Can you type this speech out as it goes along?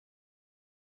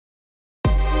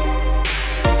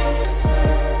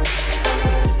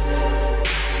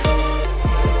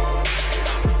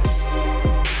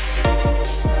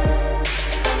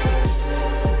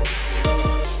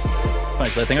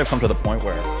think I've come to the point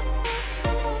where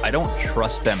I don't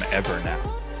trust them ever now.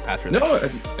 After that, No,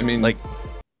 I mean, like,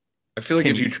 I feel like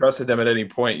if you trusted them at any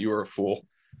point, you were a fool.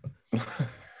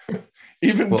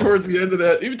 Even towards the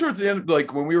end,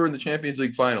 like when we were in the Champions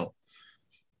League final,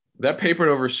 that papered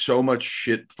over so much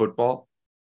shit football.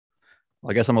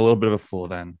 I guess I'm a little bit of a fool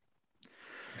then.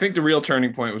 I think the real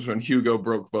turning point was when Hugo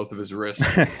broke both of his wrists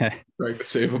trying to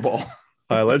save a ball.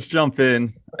 All right, let's jump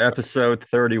in. Episode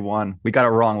 31. We got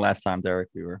it wrong last time, Derek.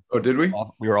 Oh, did we?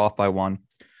 We were off by one.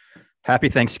 Happy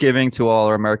Thanksgiving to all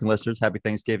our American listeners. Happy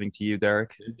Thanksgiving to you,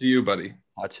 Derek. To you, buddy.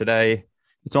 Today,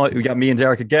 we got me and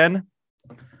Derek again.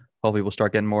 Hopefully, we'll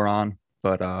start getting more on.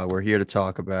 But we're here to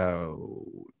talk about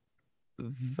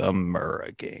the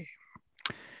Murrah game.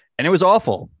 And it was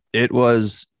awful. It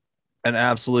was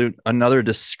another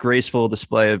disgraceful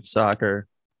display of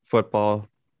football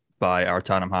by our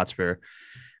Tottenham Hotspur.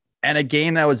 And a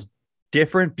game that was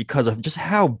different because of just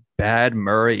how bad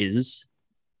Murrah is.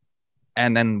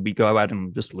 And then we go out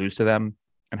and just lose to them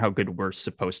and how good we're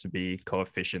supposed to be,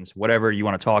 coefficients, whatever you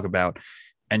want to talk about.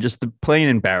 And just the plain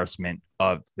embarrassment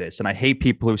of this. And I hate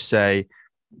people who say,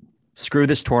 screw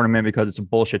this tournament because it's a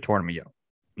bullshit tournament.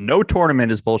 No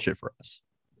tournament is bullshit for us.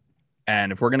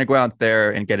 And if we're going to go out there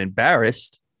and get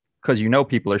embarrassed, because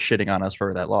people are shitting on us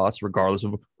for that loss, regardless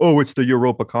of, it's the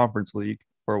Europa Conference League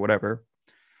or whatever.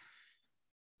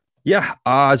 Yeah,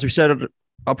 as we said,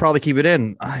 I'll probably keep it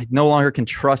in. I no longer can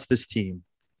trust this team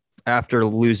after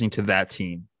losing to that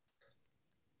team.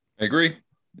 I agree.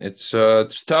 It's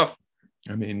tough.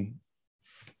 I mean,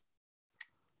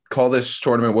 call this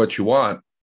tournament what you want,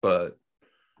 but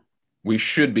we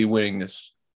should be winning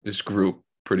this group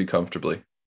pretty comfortably.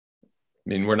 I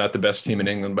mean, we're not the best team in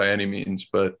England by any means,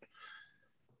 but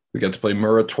we got to play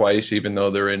Murrah twice, even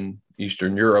though they're in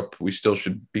Eastern Europe. We still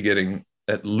should be getting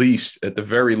at the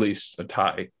very least, a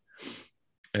tie.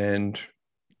 And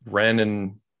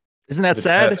isn't that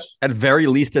sad? Test. At very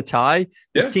least a tie. Yeah.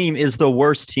 This team is the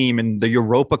worst team in the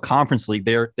Europa Conference League.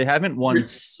 They haven't won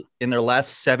in their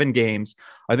last 7 games.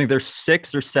 I think they're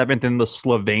 6th or 7th in the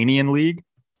Slovenian league.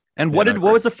 And what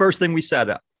was the first thing we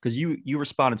said? Because you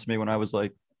responded to me when I was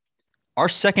like, our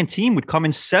second team would come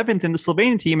in 7th in the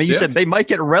Slovenian team, and you said they might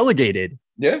get relegated.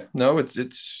 Yeah, no, it's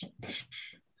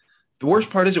the worst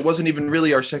part is it wasn't even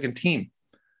really our second team.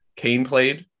 Kane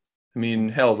played. I mean,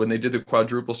 hell, when they did the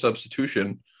quadruple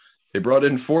substitution, they brought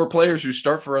in 4 players who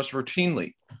start for us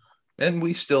routinely, and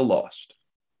we still lost.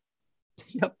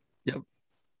 Yep.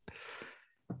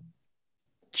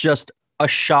 Just a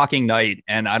shocking night,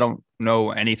 and I don't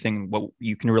know anything what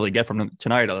you can really get from them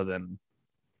tonight other than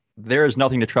there is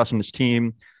nothing to trust in this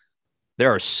team.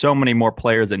 There are so many more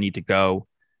players that need to go.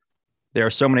 There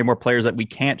are so many more players that we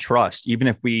can't trust, even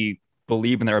if we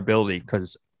believe in their ability,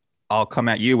 because I'll come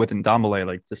at you with Ndombele,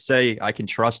 like to say I can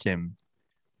trust him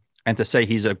and to say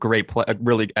he's a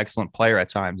really excellent player at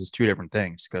times is 2 different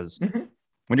things. Because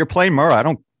when you're playing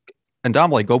Murrah,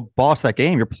 Ndombele, go boss that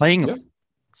game. You're playing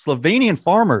Slovenian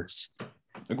Farmers.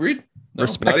 Agreed. No,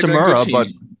 respect to Murrah, but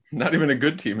not even a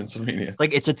good team in Slovenia.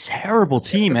 Like, it's a terrible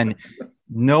team, and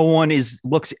no one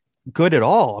looks good at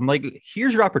all. I'm like,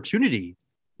 here's your opportunity.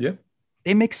 Yeah.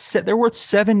 They're worth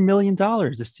 $7 million,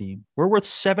 this team. We're worth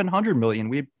 $700 million.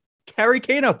 We have Harry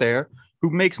Kane out there who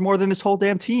makes more than this whole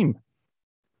damn team.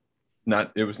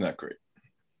 It was not great.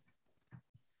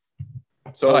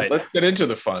 So let's get into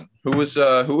the fun. What was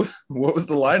the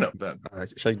lineup then?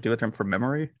 Should I do it from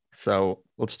memory? So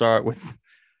let's start with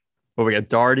we got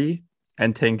Darty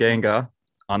and Tanganga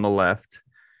on the left.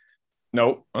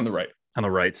 No, on the right. On the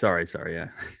right. Sorry. Yeah.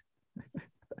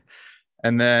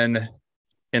 And then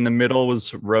in the middle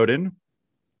was Rodon.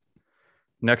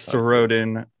 Next to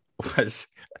Rodon was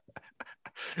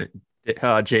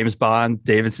James Bond,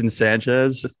 Davinson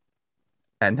Sanchez.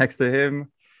 And next to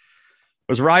him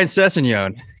was Ryan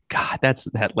Sessegnon. God, that's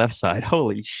that left side.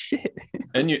 Holy shit.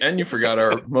 And you forgot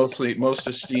our most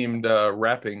esteemed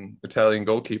rapping Italian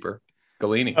goalkeeper,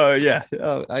 Galini. Oh, yeah.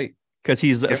 Because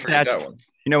he's a statue.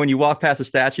 When you walk past a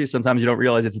statue, sometimes you don't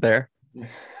realize it's there.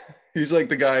 He's like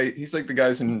the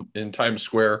guys in Times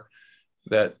Square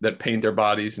that paint their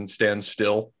bodies and stand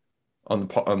still on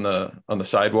the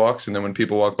sidewalks, and then when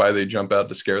people walk by, they jump out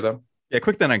to scare them. Yeah,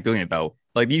 quick thing on Galini though.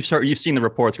 Like you've seen the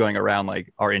reports going around,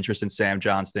 like our interest in Sam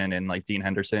Johnston and like Dean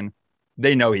Henderson.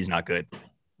 They know he's not good.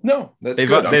 No, they've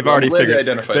already figured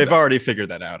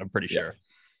that out. I'm pretty sure,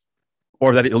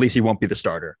 or that at least he won't be the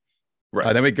starter.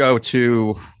 Right. Then we go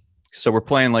to, so we're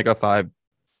playing like a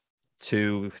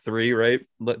 5-2-3, right?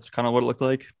 That's kind of what it looked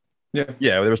like.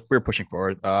 Yeah. We were pushing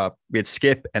forward. We had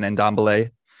Skip and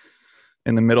Ndombele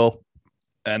in the middle,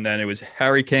 and then it was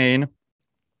Harry Kane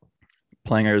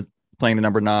playing the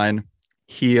number 9.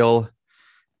 Heel,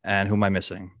 and who am I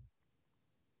missing?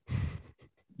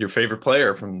 Your favorite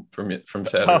player from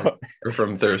Saturday or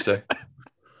from Thursday?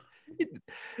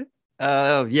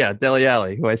 Yeah, Dele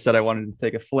Alli, who I said I wanted to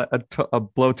take a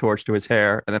blowtorch to his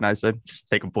hair, and then I said just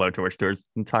take a blowtorch to his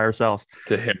entire self.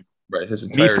 To him, right? His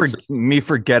entire me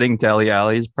forgetting Dele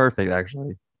Alli is perfect.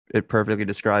 Actually, it perfectly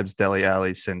describes Dele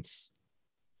Alli since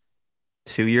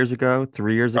 2 years ago,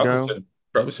 3 years ago.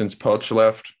 Probably since Poch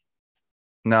left.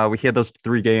 No, we had those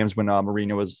 3 games when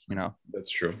Marino was, That's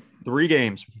true. 3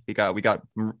 games we got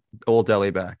old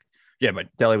Dele back. Yeah,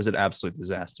 but Dele was an absolute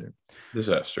disaster.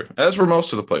 As were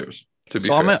most of the players, to be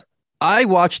fair. I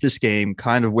watched this game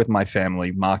kind of with my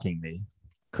family mocking me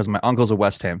because my uncle's a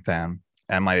West Ham fan,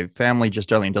 and my family just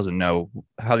generally doesn't know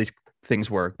how these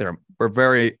things work.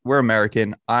 We're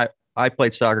American. I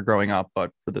played soccer growing up,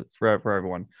 but for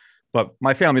everyone, but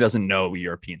my family doesn't know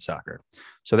European soccer.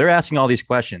 So they're asking all these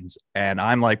questions, and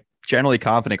I'm like generally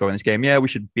confident going this game. Yeah, we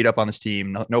should beat up on this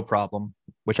team. No problem,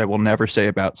 which I will never say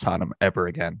about Tottenham ever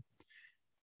again.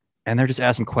 And they're just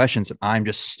asking questions, and I'm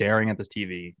just staring at this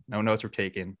TV. No notes were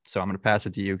taken. So I'm going to pass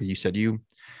it to you because you said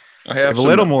I have a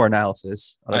little more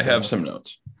analysis. I have some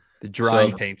notes. The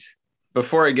drying paint.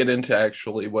 Before I get into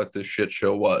actually what this shit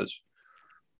show was,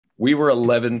 we were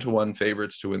 11-1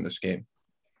 favorites to win this game.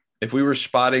 If we were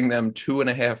spotting them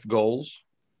 2.5 goals,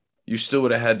 you still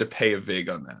would have had to pay a vig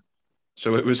on that.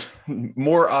 So it was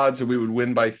more odds that we would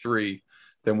win by 3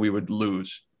 than we would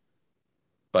lose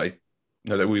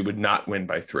that we would not win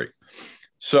by 3.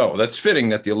 So that's fitting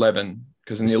that the 11,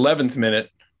 because in the 11th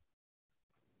minute,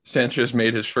 Sanchez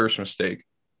made his first mistake.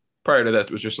 Prior to that,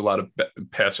 it was just a lot of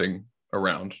passing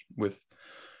around with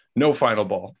no final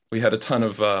ball. We had a ton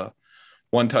of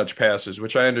one-touch passes,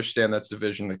 which I understand that's the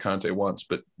vision that Conte wants,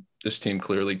 but this team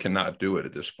clearly cannot do it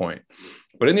at this point.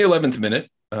 But in the 11th minute,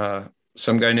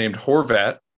 some guy named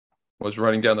Horvat was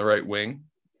running down the right wing.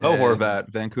 Horvat,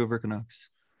 Vancouver Canucks.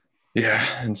 Yeah,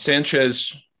 and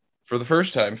Sanchez, for the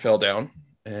first time, fell down.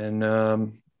 And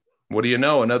what do you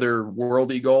know? Another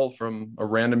worldie goal from a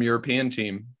random European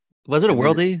team. Was it a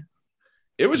worldie?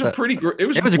 It was a pretty. It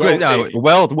was a good,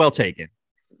 well taken.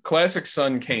 Classic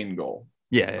Son Kane goal.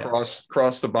 Yeah.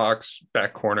 Cross the box,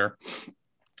 back corner.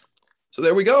 So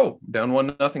there we go, down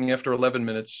 1-0 after 11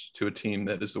 minutes to a team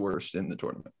that is the worst in the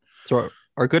tournament. So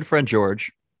our good friend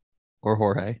George, or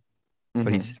Jorge,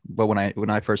 but when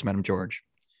I first met him, George.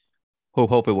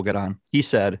 Hope it will get on. He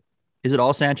said, "Is it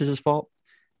all Sanchez's fault?"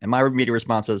 And my immediate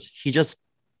response was, "He just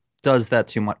does that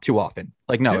too often."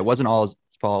 Like, no, It wasn't all his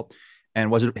fault.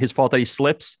 And was it his fault that he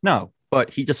slips? No, but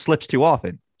he just slips too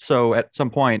often. So at some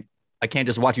point, I can't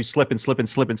just watch you slip and slip and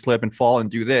slip and slip and fall and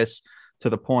do this to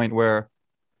the point where,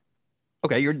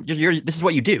 okay, you're this is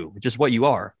what you do, just what you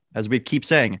are, as we keep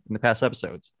saying in the past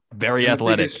episodes. Very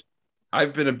athletic.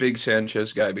 I've been a big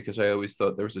Sanchez guy because I always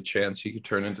thought there was a chance he could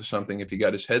turn into something if he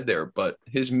got his head there. But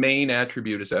his main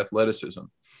attribute is athleticism.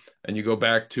 And you go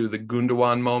back to the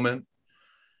Gundogan moment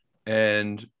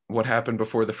and what happened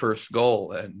before the first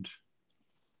goal. And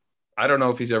I don't know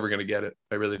if he's ever going to get it.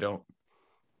 I really don't.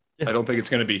 Yeah. I don't think it's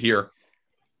going to be here.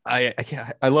 I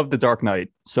love The Dark Knight.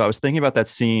 So I was thinking about that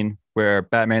scene where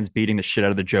Batman's beating the shit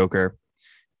out of the Joker.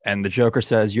 And the Joker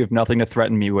says, "You have nothing to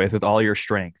threaten me with all your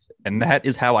strength." And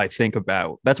that's what I think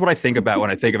about when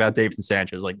I think about Davinson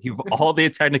Sanchez. Like, you have all the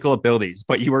technical abilities,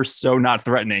 but you are so not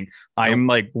threatening. I am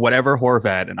like whatever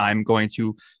Horvat, and I'm going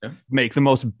to make the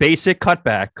most basic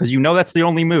cutback because that's the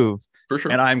only move. For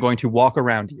sure. And I'm going to walk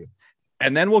around you.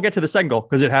 And then we'll get to the second goal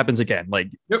because it happens again.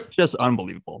 Like, just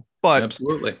unbelievable. But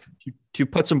absolutely. To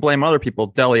put some blame on other people,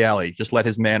 Dele Alli just let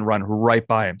his man run right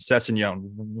by him. Sessegnon.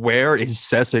 Where is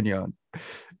Sessegnon?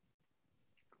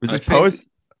 Was this post?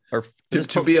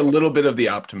 To be a little bit of the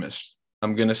optimist,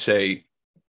 I'm going to say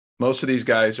most of these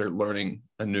guys are learning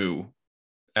a new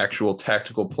actual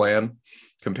tactical plan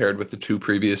compared with the 2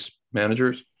 previous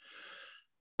managers.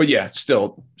 But yeah,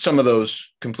 still, some of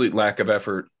those complete lack of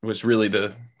effort was really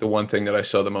the one thing that I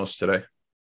saw the most today.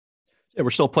 Yeah, we're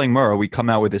still playing Murrow. We come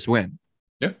out with this win.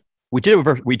 Yeah. We did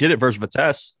it versus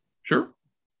Vitesse. Sure.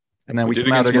 And then we did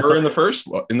come out against Murrow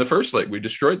in the first leg. We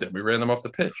destroyed them. We ran them off the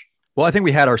pitch. Well, I think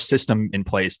we had our system in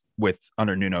place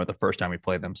under Nuno the first time we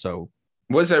played them. So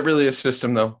was that really a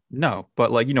system though? No,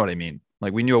 but you know what I mean?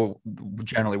 Like, we knew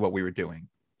generally what we were doing.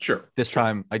 Sure. This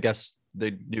time, I guess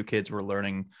the new kids were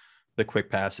learning the quick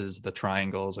passes, the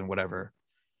triangles and whatever.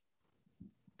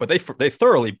 But they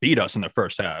thoroughly beat us in the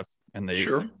first half. And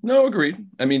Sure. No, agreed.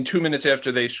 I mean, 2 minutes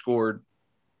after they scored,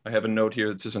 I have a note here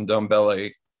that says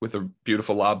Ndombele with a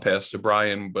beautiful lob pass to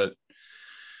Brian, but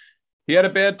he had a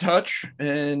bad touch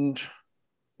and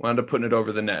wound up putting it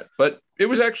over the net. But it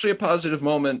was actually a positive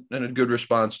moment and a good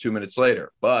response 2 minutes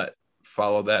later. But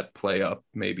follow that play up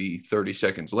maybe 30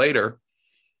 seconds later.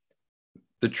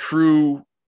 The true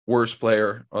worst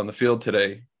player on the field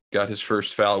today got his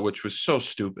first foul, which was so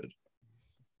stupid.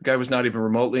 The guy was not even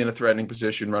remotely in a threatening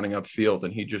position running upfield,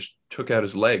 and he just took out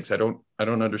his legs. I don't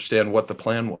understand what the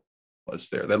plan was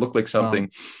there. That looked like something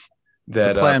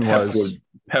that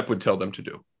Pep would tell them to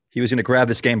do. He was going to grab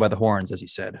this game by the horns, as he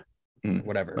said.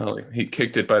 Whatever. Well, he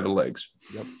kicked it by the legs.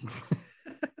 Yep.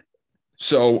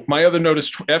 So my other note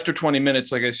is after 20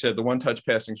 minutes, like I said, the one-touch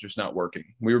passing is just not working.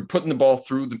 We were putting the ball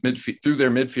through their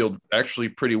midfield actually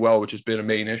pretty well, which has been a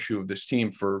main issue of this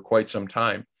team for quite some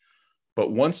time.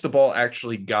 But once the ball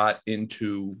actually got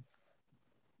into,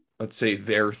 let's say,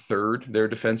 their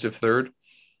defensive third,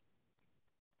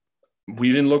 we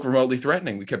didn't look remotely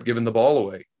threatening. We kept giving the ball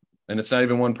away. And it's not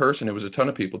even one person. It was a ton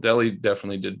of people. Dele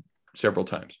definitely did several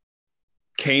times.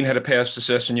 Kane had a pass to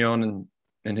Sessegnon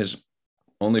in his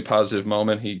only positive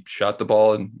moment. He shot the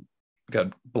ball and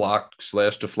got blocked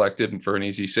 / deflected for an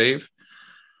easy save.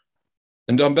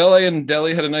 And Ndombele and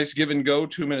Dele had a nice give and go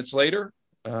 2 minutes later.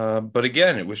 But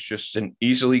again, it was just an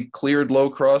easily cleared low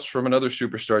cross from another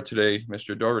superstar today,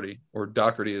 Mr. Doherty, or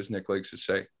Doherty, as Nick likes to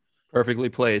say. Perfectly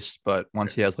placed, but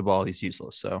once he has the ball, he's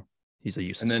useless. So he's a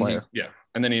useless player.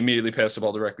 And then he immediately passed the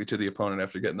ball directly to the opponent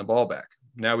after getting the ball back.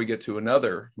 Now we get to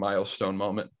another milestone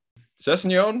moment.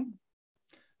 Sessegnon,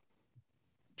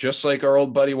 just like our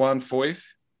old buddy Juan Foyth,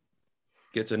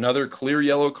 gets another clear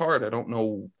yellow card. I don't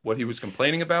know what he was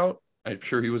complaining about. I'm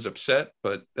sure he was upset,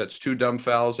 but that's 2 dumb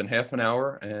fouls in half an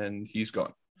hour, and he's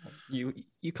gone. You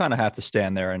kind of have to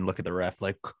stand there and look at the ref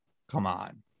like, come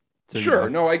on. So, sure,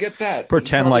 no, I get that.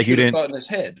 Pretend like you didn't. Thought in his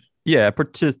head. Yeah,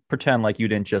 pretend like you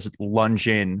didn't just lunge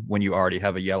in when you already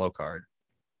have a yellow card.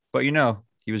 But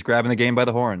he was grabbing the game by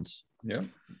the horns. Yeah,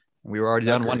 we were already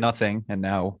down 1-0, and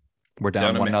now we're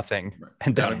down 1-0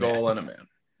 and down a goal and a man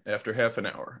after half an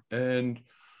hour. And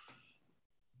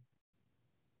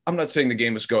I'm not saying the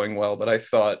game was going well, but I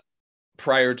thought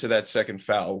prior to that second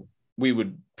foul, we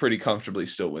would pretty comfortably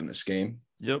still win this game.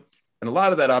 Yep. And a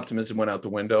lot of that optimism went out the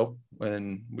window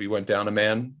when we went down a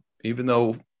man, even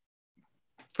though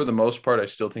for the most part, I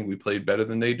still think we played better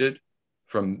than they did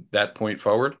from that point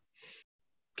forward.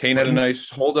 Kane had a nice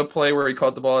hold-up play where he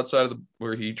caught the ball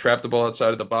where he trapped the ball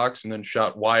outside of the box and then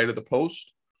shot wide of the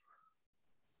post.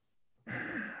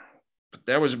 But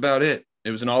that was about it.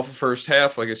 It was an awful first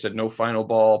half. Like I said, no final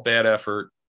ball, bad effort.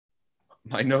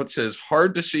 My note says,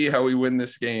 hard to see how we win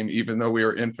this game, even though we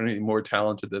are infinitely more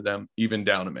talented than them, even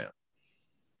down a man.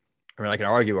 I mean, I can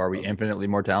argue, are we infinitely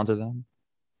more talented than them?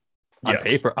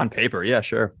 On paper, yeah,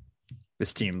 sure.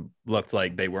 This team looked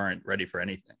like they weren't ready for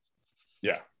anything.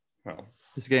 Yeah. Well,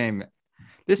 this game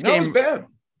was bad.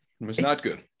 It was not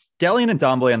good. Dele and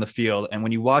Ndombele on the field, and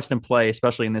when you watch them play,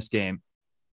 especially in this game,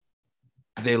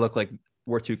 they look like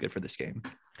we're too good for this game.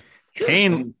 Sure.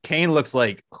 Kane looks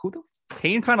like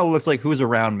Kane kind of looks like who's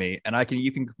around me, and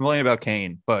you can complain about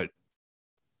Kane, but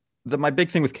my big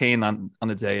thing with Kane on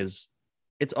the day is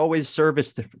it's always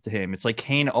service to him. It's like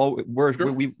Kane.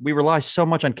 We rely so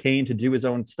much on Kane to do his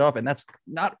own stuff, and that's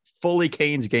not fully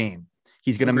Kane's game.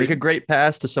 He's going to make a great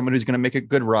pass to someone who's going to make a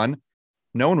good run.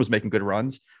 No one was making good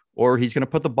runs, or he's going to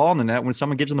put the ball in the net when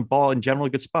someone gives him the ball in generally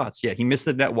good spots. Yeah, he missed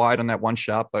the net wide on that one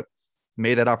shot, but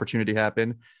made that opportunity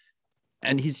happen.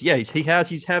 And we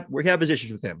have his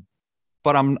issues with him,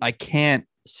 but I can't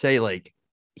say like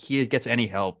he gets any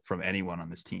help from anyone on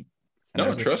this team.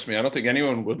 No, trust me. I don't think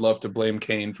anyone would love to blame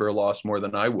Kane for a loss more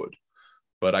than I would,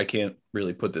 but I can't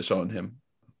really put this on him.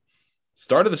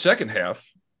 Start of the second half,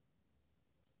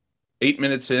 8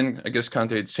 minutes in, I guess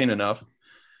Conte had seen enough.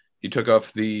 He took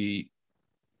off I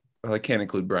can't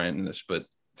include Bryant in this, but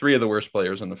 3 of the worst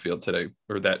players on the field today,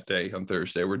 or that day on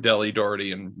Thursday, were Dele,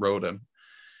 Doherty, and Roden.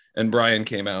 And Brian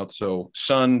came out. So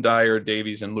Son, Dyer,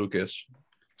 Davies, and Lucas.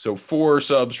 So 4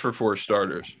 subs for 4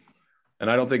 starters. And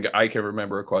I don't think I can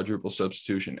remember a quadruple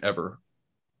substitution ever.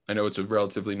 I know it's a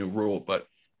relatively new rule, but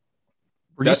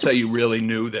that's how you really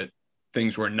knew that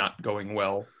things were not going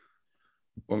well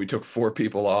when we took 4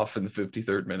 people off in the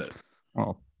 53rd minute.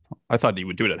 Well, I thought he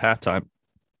would do it at halftime,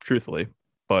 truthfully.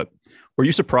 But were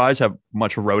you surprised how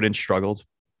much Roden struggled?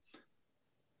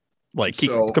 Like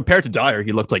compared to Dyer,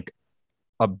 he looked like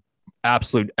an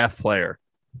absolute F player.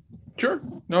 Sure.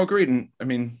 No, agreed. And I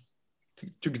mean,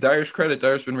 to Dyer's credit,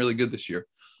 Dyer's been really good this year.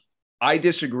 I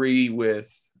disagree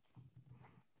with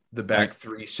the back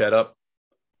 3 setup.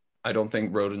 I don't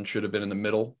think Roden should have been in the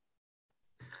middle.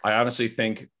 I honestly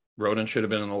think Roden should have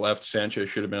been on the left, Sanchez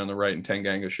should have been on the right, and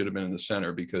Tanganga should have been in the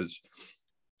center, because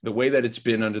the way that it's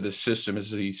been under this system is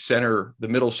the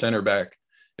middle center back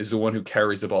is the one who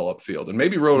carries the ball upfield. And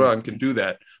maybe Rodon can do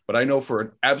that, but I know for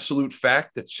an absolute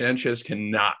fact that Sanchez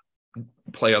cannot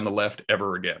play on the left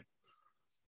ever again.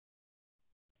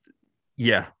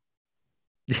 Yeah.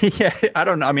 Yeah, I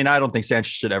don't know. I mean, I don't think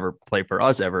Sanchez should ever play for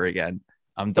us ever again.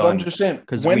 I'm done. But I'm just saying,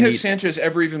 because when has Sanchez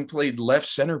ever even played left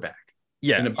center back?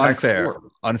 Yeah,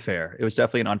 unfair. It was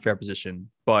definitely an unfair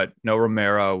position, but no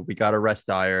Romero. We got to rest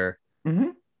Dyer. Mm-hmm.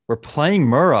 We're playing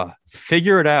Murrah.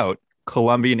 Figure it out.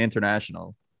 Colombian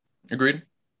international. Agreed.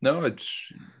 No,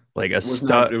 it's like a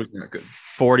stud. It was not good.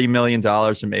 $40 million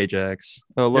from Ajax.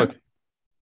 Oh, look. Yeah.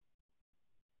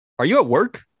 Are you at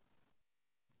work?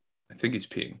 I think he's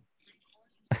peeing.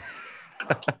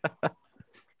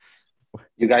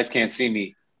 You guys can't see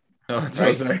me. Oh, that's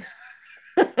right?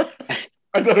 What I was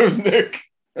I thought it was Nick.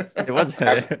 It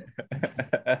wasn't.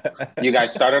 You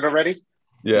guys started already?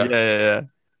 Yeah.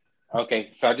 Okay,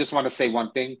 so I just want to say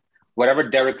one thing. Whatever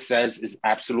Derek says is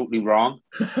absolutely wrong.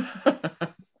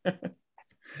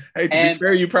 Hey, to be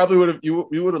fair, you probably would have you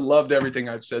would have loved everything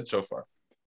I've said so far.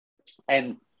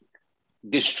 And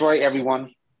destroy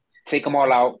everyone, take them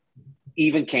all out,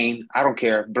 even Kane. I don't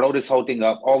care. Blow this whole thing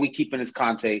up. All we keeping is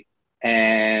Conte,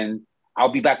 and I'll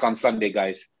be back on Sunday,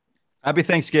 guys. Happy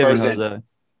Thanksgiving, Jose.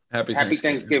 Happy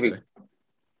Thanksgiving.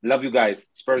 Love you guys.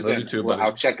 Spurs Love in. You too, buddy.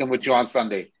 I'll check in with you on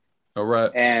Sunday. All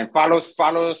right. And follow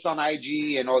us on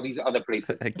IG and all these other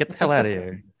places. Get the hell out of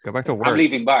here. Go back to work. I'm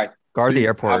leaving. Bye. Guard the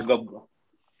airport. Goodbye.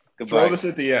 Throw this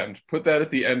at the end. Put that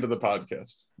at the end of the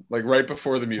podcast, like right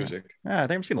before the music. Yeah, I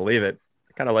think I'm just going to leave it.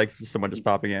 I kind of like someone just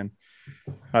popping in.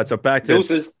 All right, so back to...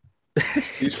 Deuces.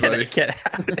 Get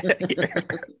out of here.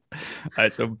 All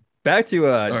right, so back to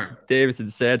Davinson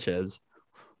Sanchez.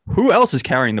 Who else is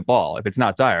carrying the ball if it's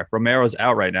not Dyer? Romero's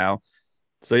out right now.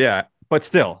 So, yeah, but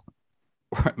still,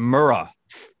 Murrah,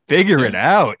 figure it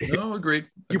out. No, agreed.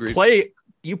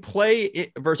 You play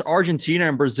it versus Argentina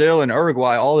and Brazil and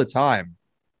Uruguay all the time.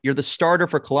 You're the starter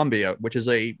for Colombia, which is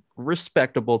a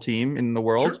respectable team in the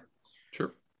world.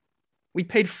 Sure. We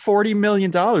paid $40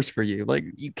 million for you. Like,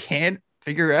 you can't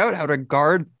figure out how to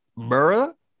guard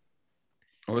Murrah?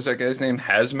 What was that guy's name?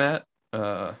 Hazmat?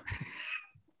 Horvat.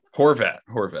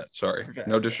 Sorry. Horvat.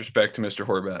 No disrespect to Mr.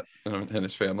 Horvat and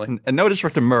his family. And no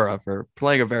disrespect to Murrah for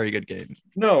playing a very good game.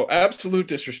 No, absolute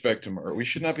disrespect to Murrah. We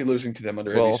should not be losing to them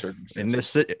under any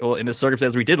circumstances. In this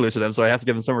circumstance, we did lose to them, so I have to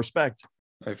give them some respect.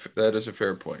 That is a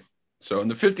fair point. So in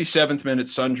the 57th minute,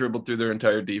 Son dribbled through their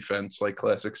entire defense, like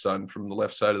classic Son, from the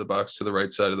left side of the box to the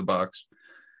right side of the box,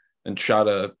 and shot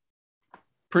a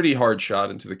pretty hard shot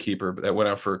into the keeper, but that went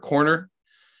out for a corner.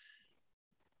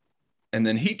 And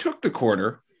then he took the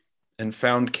corner and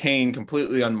found Kane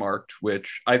completely unmarked,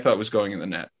 which I thought was going in the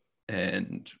net.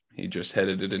 And he just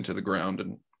headed it into the ground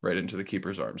and right into the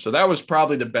keeper's arms. So that was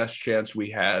probably the best chance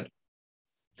we had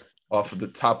off of the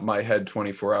top of my head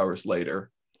 24 hours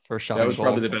later. First shot. That was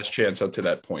probably the best chance up to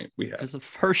that point we had. It was the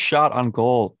first shot on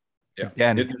goal. Yeah.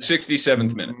 Again, in the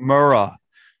 67th minute. Murrah.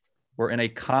 We're in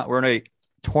a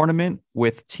tournament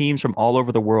with teams from all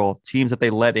over the world, teams that they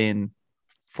let in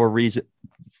for reason.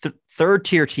 Third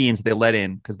tier teams that they let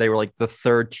in because they were like the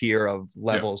third tier of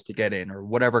levels to get in or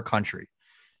whatever country.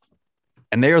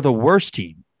 And they are the worst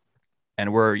team.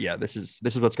 And this is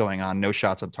what's going on. No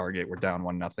shots on target. We're down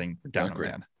 1-0. We're down a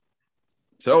man.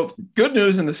 So good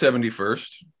news in the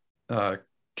 71st.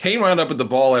 Kane wound up with the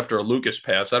ball after a Lucas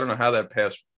pass. I don't know how that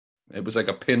pass. It was like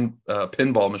a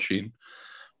pinball machine,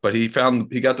 but he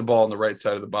got the ball on the right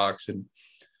side of the box. And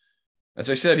as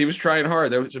I said, he was trying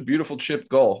hard. That was a beautiful chipped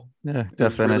goal. Yeah, it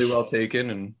was really well taken,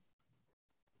 and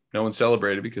no one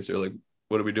celebrated because they're like,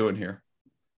 "What are we doing here?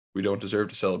 We don't deserve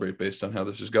to celebrate based on how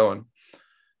this is going."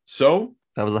 So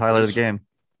that was the highlight of the game.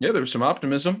 Yeah, there was some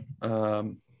optimism.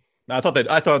 I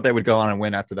thought they would go on and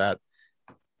win after that.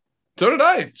 So did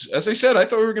I. As I said, I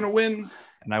thought we were going to win,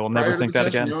 and I will never think that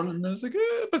again. And I was like,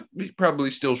 but we probably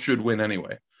still should win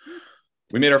anyway.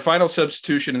 We made our final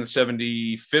substitution in the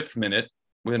 75th minute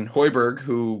when Højbjerg,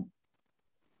 who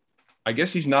I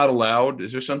guess he's not allowed.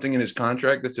 Is there something in his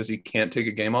contract that says he can't take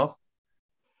a game off?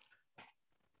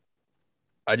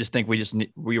 I just think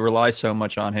we rely so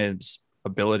much on his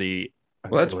ability.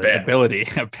 Well, that's bad.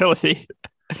 Ability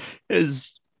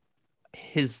is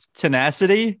his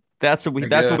tenacity. That's what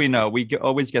we know. We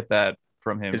always get that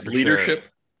from him. His leadership,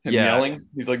 him yelling.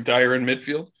 He's like Dyer in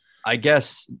midfield. I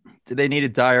guess they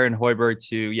needed Dyer and Højbjerg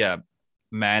to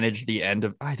manage the end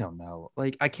of. I don't know.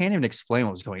 Like I can't even explain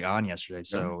what was going on yesterday.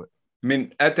 So I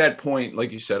mean, at that point,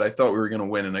 like you said, I thought we were going to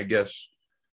win, and I guess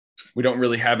we don't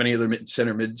really have any other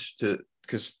center mids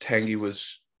because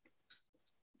Tanguy's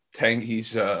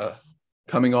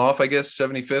coming off. I guess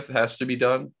 75th has to be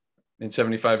done. In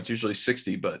 75, it's usually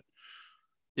 60, but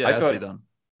yeah, it has to be done.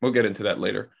 we'll get into that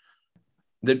later.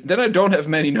 Then I don't have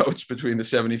many notes between the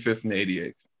 75th and the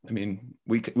 88th. I mean,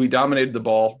 we dominated the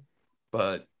ball,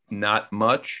 but not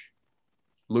much.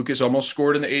 Lucas almost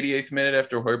scored in the 88th minute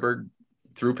after Højbjerg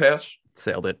through pass.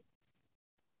 Sailed it.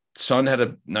 Son had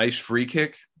a nice free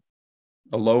kick,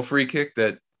 a low free kick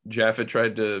that Jaffa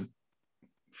tried to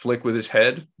flick with his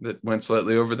head that went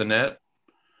slightly over the net.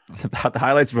 It's about the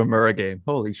highlights of a Murrah game.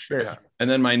 Holy shit. Yeah. And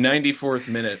then my 94th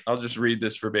minute, I'll just read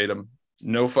this verbatim.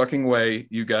 No fucking way.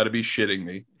 You got to be shitting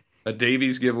me. A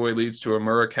Davies giveaway leads to a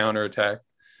Murrah counterattack.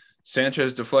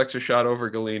 Sanchez deflects a shot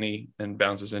over Galini and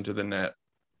bounces into the net.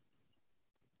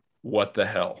 What the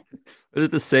hell? Is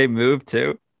it the same move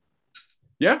too?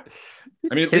 Yeah.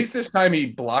 I mean, at least this time he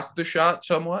blocked the shot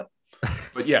somewhat.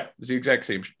 But yeah, it's the exact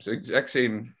same.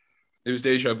 It was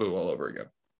deja vu all over again.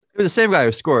 It was the same guy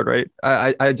who scored, right?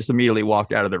 I just immediately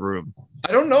walked out of the room.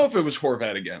 I don't know if it was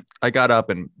Horvat again. I got up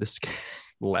and this guy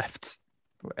left.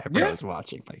 Everyone was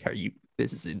watching. Like,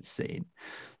 this is insane.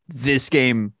 This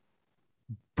game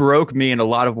broke me in a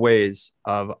lot of ways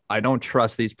of I don't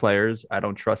trust these players. I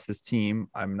don't trust this team.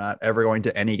 I'm not ever going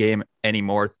to any game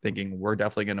anymore thinking we're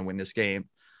definitely going to win this game.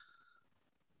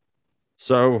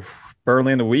 So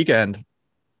Burnley in the weekend.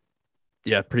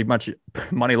 Yeah, pretty much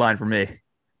money line for me.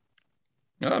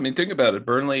 No, I mean, think about it.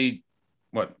 Burnley,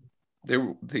 they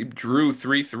drew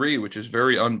 3-3, which is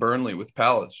very un-Burnley with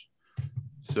Palace.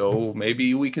 So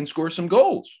maybe we can score some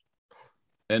goals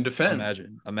and defend.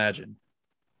 Imagine.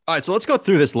 All right, so let's go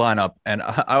through this lineup. And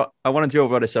I want to do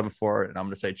what I said before, and I'm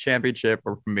going to say championship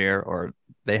or premier, or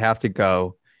they have to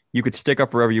go. You could stick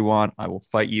up wherever you want. I will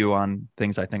fight you on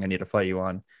things I think I need to fight you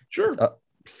on. Sure.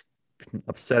 It's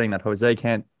upsetting that Jose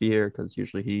can't be here because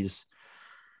usually he's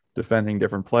defending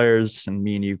different players, and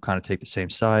me and you kind of take the same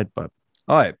side. But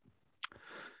all right,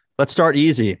 let's start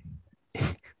easy.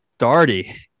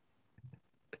 Doherty.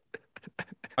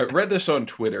 I read this on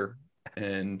Twitter,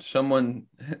 and someone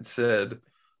had said,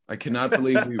 "I cannot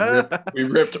believe we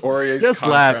ripped Aurier's just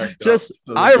laugh."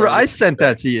 I sent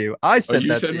that to you. I sent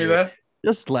that to you. That?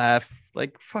 Just laugh.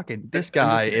 Like, fucking, this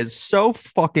guy is so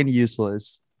fucking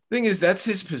useless. Thing is, that's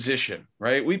his position,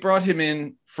 right? We brought him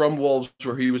in from Wolves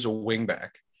where he was a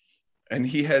wingback, and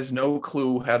he has no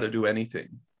clue how to do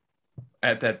anything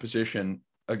at that position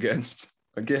against,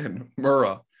 again,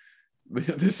 Murrah.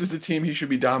 This is a team he should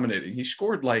be dominating. He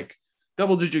scored like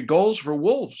double-digit goals for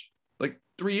Wolves like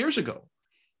 3 years ago,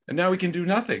 and now he can do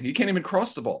nothing. He can't even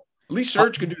cross the ball. At least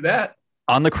Serge can do that.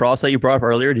 On the cross that you brought up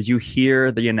earlier, did you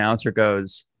hear the announcer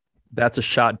goes, "That's a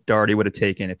shot Doherty would have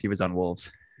taken if he was on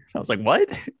Wolves"? I was like,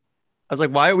 what? I was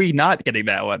like, why are we not getting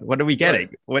that one? What are we getting?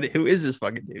 Who is this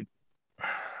fucking dude?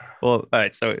 Well, all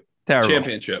right, so terrible.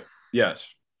 Championship.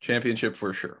 Yes. Championship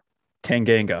for sure.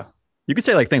 Tanganga. You could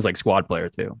say like things like squad player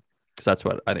too, because that's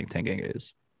what I think Tanganga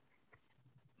is.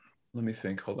 Let me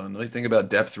think. Hold on. Let me think about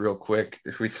depth real quick.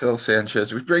 If we sell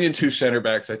Sanchez, we bring in 2 center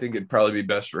backs. I think it'd probably be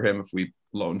best for him if we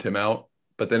loaned him out.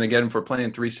 But then again, if we're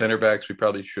playing 3 center backs, we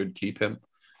probably should keep him.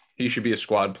 He should be a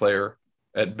squad player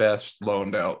at best,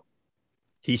 loaned out.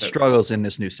 He struggles in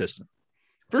this new system.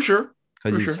 For sure.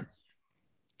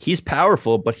 He's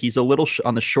powerful, but he's a little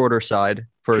on the shorter side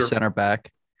for a center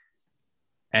back.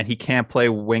 And he can't play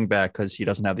wing back because he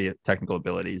doesn't have the technical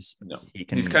abilities. No.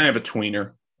 He's kind of a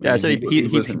tweener. Yeah, so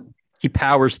he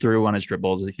powers through on his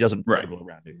dribbles. He doesn't dribble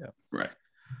around it. Yeah. Right.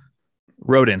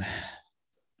 Rodon.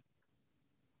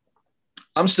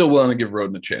 I'm still willing to give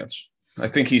Rodon a chance. I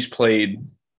think he's played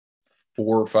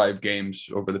 4 or 5 games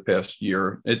over the past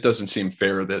year. It doesn't seem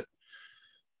fair that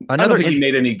I don't think he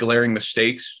made any glaring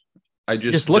mistakes. I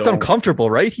just looked uncomfortable,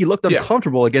 right? He looked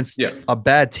uncomfortable against a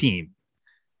bad team.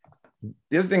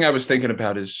 The other thing I was thinking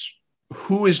about is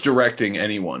who is directing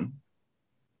anyone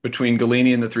between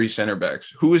Galini and the 3 center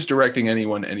backs? Who is directing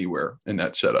anyone anywhere in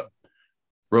that setup?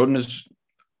 Rodon is,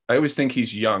 I always think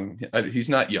he's young. He's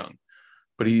not young,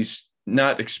 but he's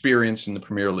not experienced in the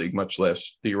Premier League, much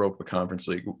less the Europa Conference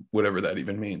League, whatever that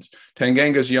even means.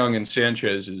 Tanganga's young and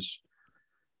Sanchez is,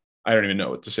 I don't even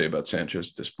know what to say about Sanchez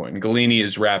at this point. And Galini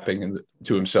is rapping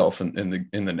to himself in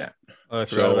the net. I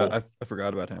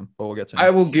forgot about him, but we'll get to him. I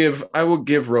will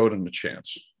give Rodon a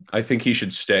chance. I think he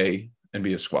should stay and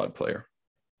be a squad player.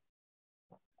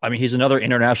 I mean, he's another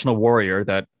international warrior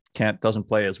that doesn't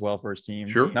play as well for his team.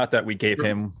 Sure. Not that we've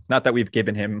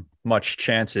given him much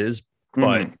chances,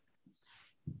 but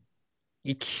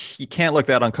you can't look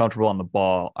that uncomfortable on the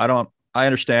ball. I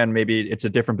understand maybe it's a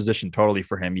different position totally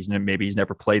for him. He's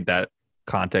never played that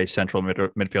Conte central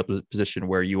midfield position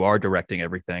where you are directing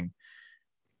everything.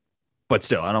 But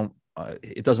still, I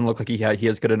it doesn't look like he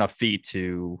has good enough feet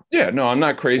to. Yeah, no, I'm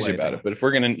not crazy play about there. it. But if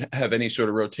we're going to have any sort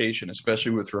of rotation,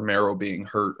 especially with Romero being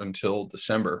hurt until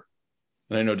December,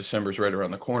 and I know December's right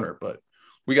around the corner, but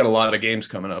we got a lot of games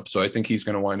coming up. So I think he's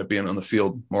going to wind up being on the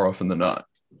field more often than not.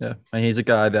 Yeah, and he's a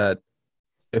guy that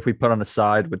if we put on the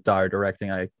side with Dyer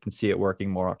directing, I can see it working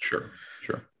more. Sure.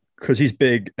 Because he's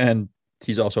big and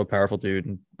he's also a powerful dude,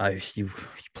 and he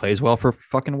plays well for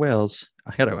fucking Wales.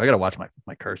 I gotta watch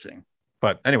my cursing,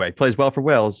 but anyway, plays well for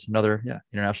Wales. Another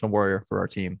international warrior for our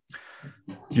team.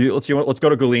 Let's go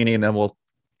to Golini and then we'll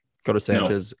go to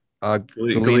Sanchez. No.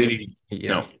 Golini,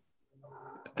 no.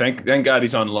 Thank God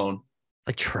he's on loan.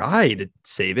 I tried to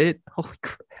save it. Holy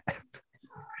crap!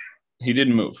 He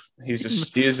didn't move. He is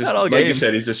like game. you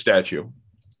said, he's a statue.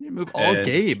 He moved all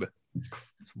game. It's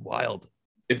wild.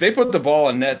 If they put the ball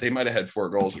in net, they might have had 4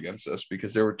 goals against us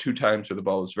because there were 2 times where the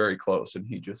ball was very close and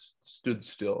he just stood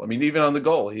still. I mean, even on the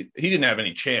goal, he didn't have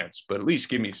any chance, but at least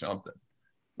give me something.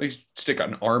 At least stick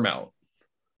an arm out.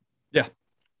 Yeah.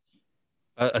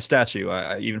 A statue.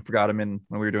 I even forgot him when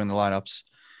we were doing the lineups.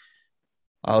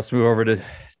 Let's move over to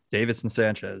Davidson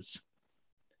Sanchez.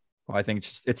 Well, I think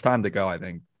it's time to go, I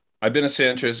think. I've been a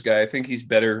Sanchez guy. I think he's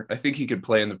better. I think he could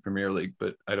play in the Premier League,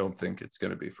 but I don't think it's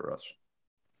going to be for us.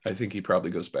 I think he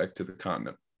probably goes back to the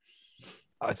continent.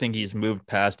 I think he's moved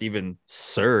past even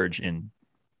Serge in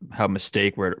how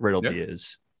mistake Riddleby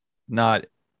is.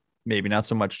 Maybe not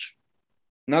so much.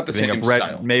 Not the same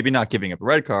style. Maybe not giving up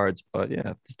red cards, but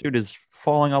yeah, this dude is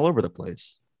falling all over the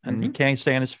place. And he can't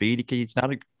stay on his feet. He's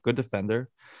not a good defender.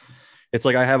 It's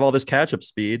like I have all this catch-up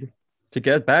speed to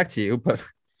get back to you, but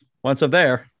once I'm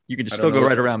there, you can just still go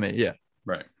right around me. Yeah.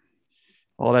 Right.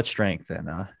 All that strength and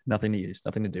nothing to use,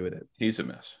 nothing to do with it. He's a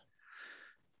mess.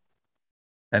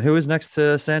 And who is next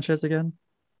to Sanchez again?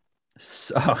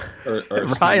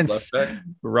 Ryan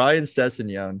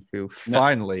Sessegnon, who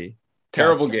finally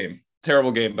terrible game,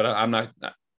 but I'm not.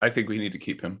 I think we need to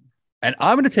keep him. And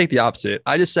I'm going to take the opposite.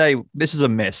 I just say this is a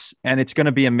miss, and it's going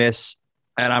to be a miss,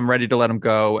 and I'm ready to let him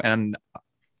go. And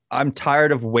I'm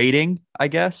tired of waiting, I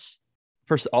guess,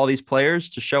 for all these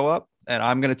players to show up. And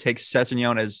I'm going to take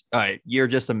Sessegnon as, all right, you're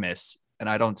just a miss. And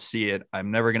I don't see it.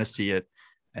 I'm never going to see it.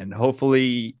 And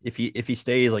hopefully if he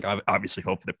stays, like I obviously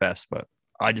hope for the best, but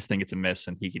I just think it's a miss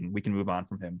and we can move on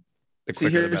from him. See,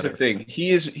 here's the thing. He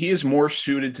is more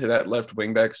suited to that left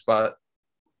wing back spot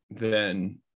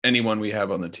than anyone we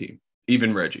have on the team,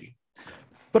 even Reggie.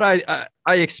 But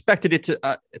I expected it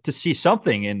to see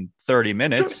something in 30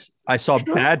 minutes. Sure. I saw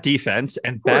bad defense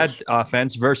and bad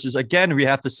offense versus, again, we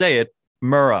have to say it,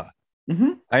 Murrah.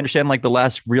 Mm-hmm. I understand like the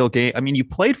last real game. I mean, you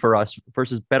played for us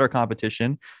versus better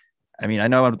competition. I mean, I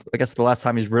guess the last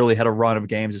time he's really had a run of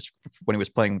games is when he was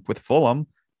playing with Fulham,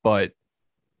 but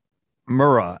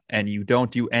Murrah, and you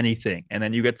don't do anything. And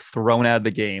then you get thrown out of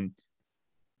the game.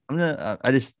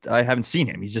 I haven't seen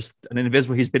him. He's just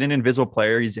he's been an invisible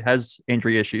player. He has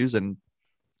injury issues, and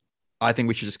I think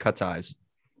we should just cut ties.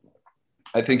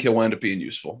 I think he'll end up being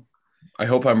useful. I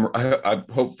hope I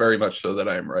hope very much so that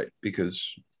I am right,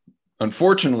 because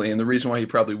unfortunately, and the reason why he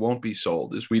probably won't be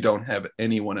sold is we don't have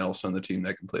anyone else on the team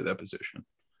that can play that position.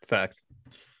 Fact.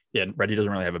 Yeah, Reddy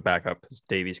doesn't really have a backup because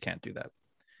Davies can't do that.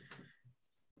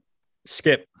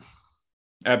 Skip.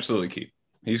 Absolutely keep.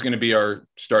 He's going to be our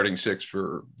starting 6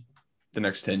 for the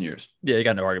next 10 years. Yeah, you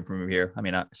got no argument from him here. I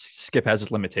mean, Skip has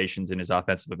his limitations in his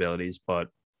offensive abilities, but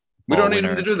we don't need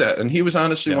him to do that. And he was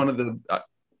honestly one of the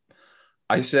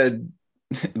I said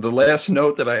the last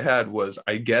note that I had was,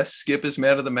 I guess Skip is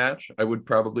man of the match. I would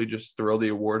probably just throw the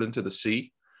award into the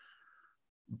sea.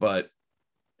 But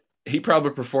he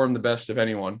probably performed the best of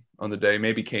anyone on the day.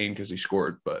 Maybe Kane because he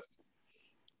scored, but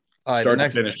start to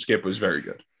finish, Skip was very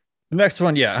good. The next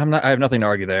one, I have nothing to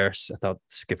argue there. I thought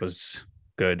Skip was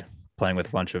good playing with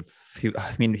a bunch of. He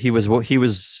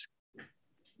was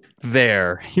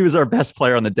there. He was our best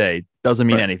player on the day. Doesn't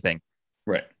mean anything.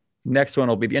 Right. Next one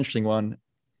will be the interesting one.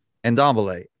 And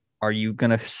Ndombele, are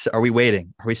we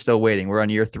waiting? Are we still waiting? We're on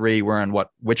year 3. We're on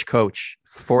which coach?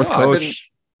 Fourth coach?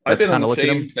 I've been on the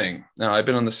same thing. No, I've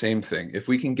been on the same thing. If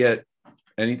we can get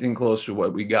anything close to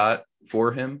what we got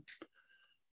for him,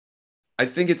 I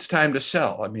think it's time to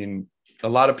sell. I mean, a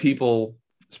lot of people,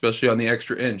 especially on the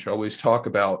extra inch, always talk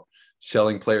about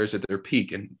selling players at their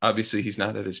peak. And obviously he's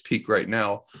not at his peak right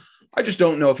now. I just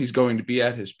don't know if he's going to be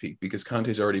at his peak because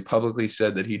Conte's already publicly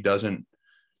said that he doesn't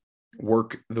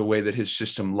work the way that his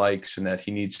system likes and that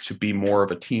he needs to be more of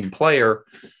a team player.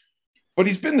 But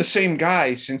he's been the same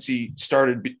guy since he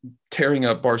started tearing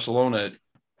up Barcelona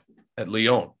at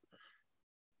Lyon.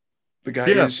 The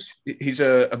guy he's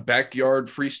a backyard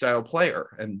freestyle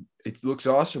player, and it looks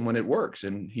awesome when it works.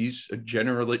 And he's a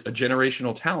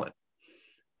generational talent.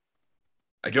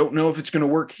 I don't know if it's going to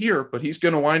work here, but he's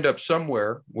going to wind up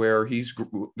somewhere where he's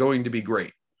going to be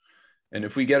great. And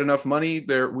if we get enough money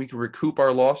there, we can recoup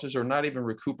our losses, or not even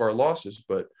recoup our losses,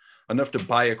 but enough to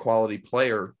buy a quality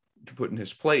player to put in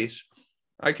his place.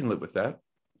 I can live with that.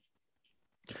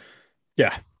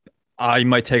 Yeah. I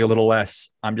might take a little less.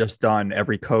 I'm just done.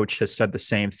 Every coach has said the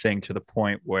same thing to the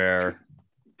point where,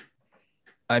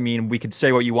 I mean, we could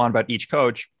say what you want about each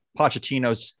coach.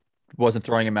 Pochettino wasn't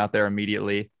throwing him out there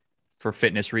immediately for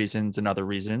fitness reasons and other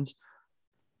reasons.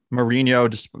 Mourinho,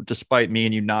 despite me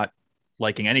and you not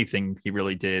liking anything he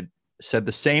really did, said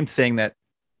the same thing that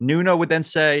Nuno would then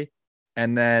say,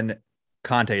 and then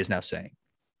Conte is now saying.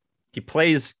 He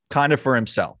plays kind of for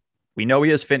himself. We know he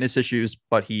has fitness issues,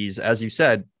 but he's, as you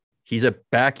said, he's a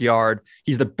backyard.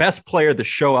 He's the best player to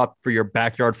show up for your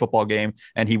backyard football game,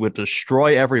 and he would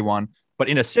destroy everyone. But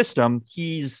in a system,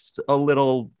 he's a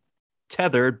little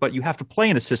tethered, but you have to play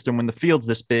in a system when the field's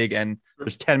this big and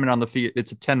there's 10 men on the field.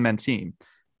 It's a 10-man team.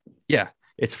 Yeah,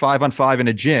 it's 5-on-5 in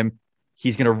a gym.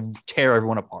 He's going to tear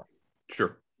everyone apart.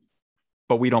 Sure.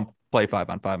 But we don't play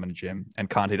 5-on-5 in a gym, and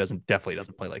Conte definitely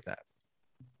doesn't play like that.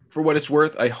 For what it's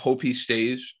worth, I hope he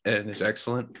stays and is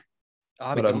excellent.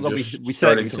 But I'm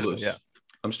starting to lose. Yeah,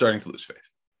 I'm starting to lose faith.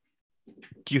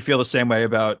 Do you feel the same way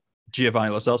about Giovanni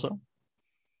Lo Celso?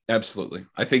 Absolutely.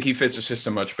 I think he fits the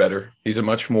system much better. He's a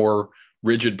much more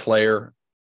rigid player.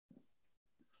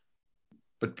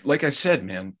 But like I said,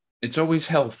 man, it's always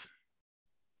health.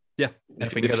 Yeah. And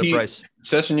if we can get the price.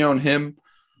 Sessegnon, him,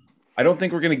 I don't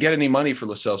think we're going to get any money for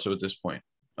Lo Celso at this point,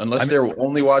 unless they're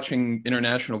only watching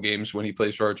international games when he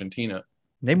plays for Argentina.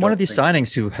 Name one of these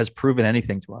signings who has proven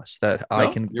anything to us that I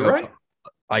can. You're right.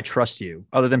 I trust you.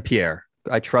 Other than Pierre,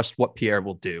 I trust what Pierre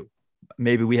will do.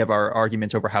 Maybe we have our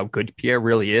arguments over how good Pierre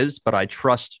really is, but I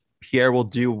trust Pierre will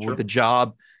do the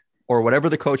job or whatever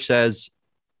the coach says.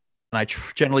 And I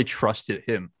generally trusted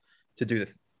him to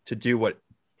do what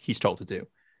he's told to do.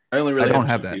 I don't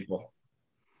have that. People.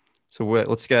 So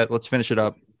let's finish it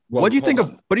up. Well, what do you think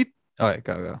of? All right,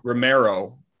 go.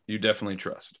 Romero, you definitely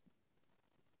trust.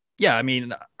 Yeah, I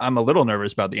mean, I'm a little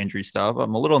nervous about the injury stuff.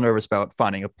 I'm a little nervous about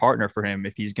finding a partner for him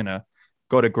if he's gonna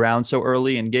go to ground so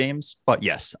early in games. But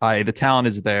yes, the talent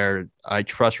is there. I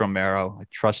trust Romero. I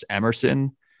trust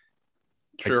Emerson.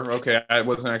 Sure. Okay. I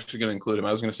wasn't actually going to include him.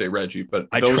 I was going to say Reggie, but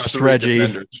I trust Reggie.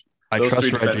 I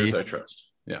trust Reggie. I trust.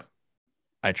 Yeah.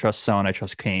 I trust Son. I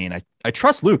trust Kane. I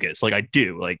trust Lucas. Like I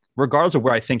do. Like regardless of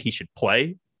where I think he should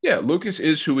play. Yeah, Lucas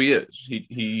is who he is.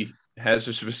 He has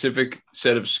a specific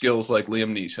set of skills like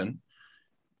Liam Neeson.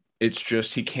 It's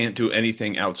just he can't do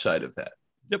anything outside of that.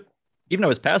 Yep. Even though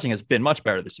his passing has been much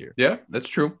better this year. Yeah, that's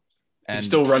true. And he's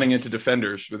still running into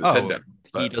defenders with his head down.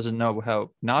 He doesn't know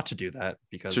how not to do that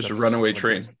because it's just a runaway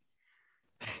train.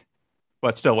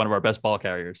 But still one of our best ball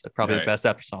carriers. Probably the best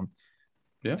after some.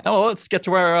 Yeah. Oh, well, let's get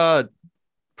to where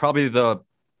probably the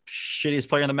shittiest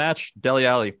player in the match, Dele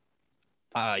Alli.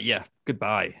 Yeah,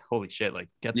 goodbye. Holy shit! Like,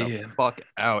 get the fuck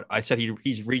out. I said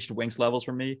he's reached Winks levels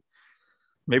for me.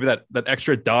 Maybe that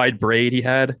extra dyed braid he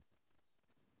had.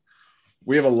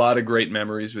 We have a lot of great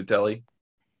memories with Dele,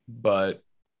 but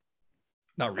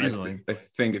not recently. I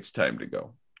think it's time to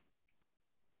go.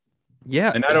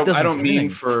 Yeah, and I don't mean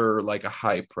for like a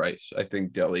high price. I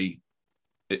think Dele,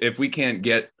 if we can't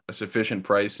get a sufficient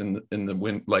price in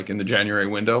the January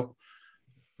window,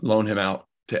 loan him out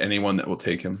to anyone that will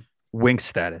take him. Wink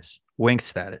status.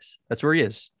 That's where he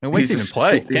is. I mean, Winks even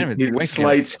play. He's a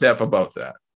slight step above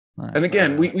that. And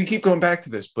again, we keep going back to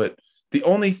this, but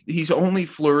he's only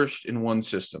flourished in one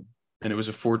system, and it was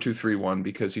a 4-2-3-1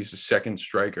 because he's a second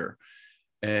striker,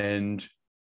 and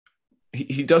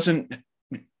he doesn't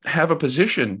have a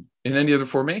position in any other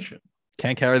formation.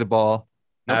 Can't carry the ball.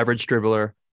 Nope. Average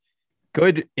dribbler.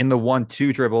 Good in the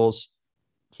 1-2 dribbles.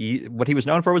 What he was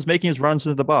known for was making his runs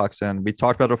into the box, and we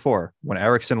talked about it before. When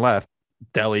Eriksen left,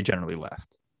 Dele generally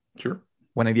left. Sure.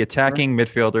 When the attacking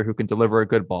midfielder who can deliver a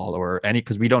good ball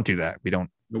because we don't do that. We don't.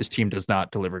 Nope. This team does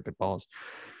not deliver good balls.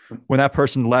 When that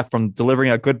person left from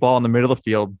delivering a good ball in the middle of the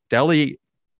field, Dele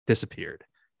disappeared.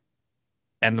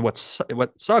 And what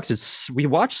sucks is we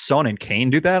watched Son and Kane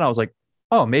do that. And I was like,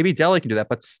 oh, maybe Dele can do that.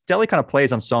 But Dele kind of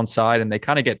plays on Son's side, and they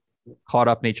kind of get caught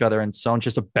up in each other. And Son's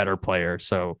just a better player.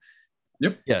 So,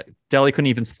 yep. Yeah, Dele couldn't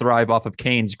even thrive off of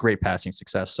Kane's great passing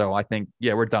success. So I think,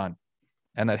 yeah, we're done.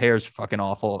 And that hair is fucking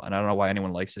awful, and I don't know why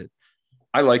anyone likes it.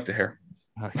 I like the hair.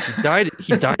 He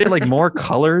dyed it like more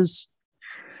colors.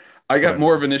 I got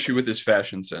more of an issue with his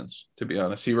fashion sense, to be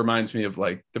honest. He reminds me of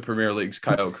like the Premier League's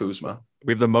Kyle Kuzma.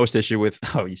 We have the most issue with.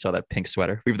 Oh, you saw that pink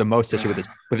sweater. We have the most issue with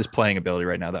his playing ability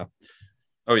right now, though.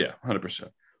 Oh yeah, 100%.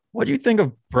 What do you think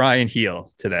of Brian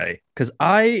Heel today? Because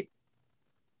I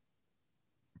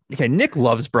okay, Nick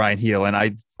loves Brian Heel, and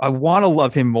I want to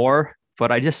love him more,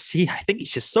 but I think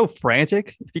he's just so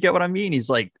frantic. If you get what I mean, he's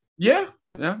like, yeah,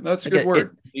 that's a good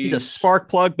word. He's a spark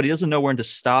plug, but he doesn't know when to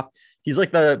stop. He's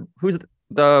like who's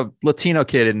the Latino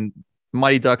kid in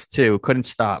Mighty Ducks 2 couldn't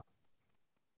stop.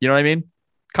 You know what I mean?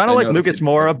 Kind of like Lucas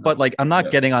Mora, but like I'm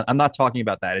not talking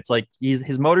about that. It's like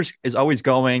his motor is always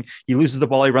going. He loses the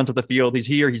ball, he runs up the field. He's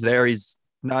here, he's there. He's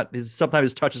not. Sometimes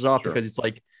his touches off because it's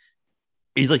like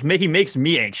he makes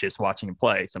me anxious watching him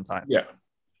play sometimes. Yeah,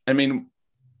 I mean,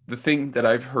 the thing that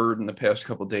I've heard in the past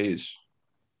couple of days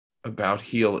about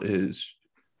Heel is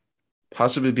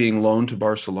possibly being loaned to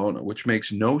Barcelona, which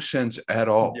makes no sense at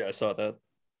all. Yeah, I saw that.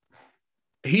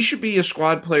 He should be a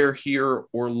squad player here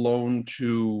or loaned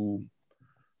to,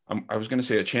 I was going to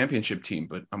say a championship team,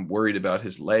 but I'm worried about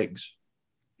his legs.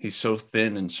 He's so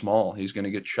thin and small. He's going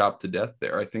to get chopped to death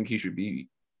there. I think he should be.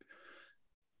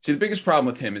 See, the biggest problem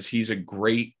with him is he's a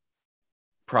great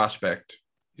prospect.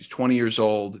 He's 20 years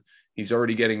old. He's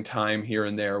already getting time here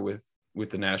and there with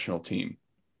the national team.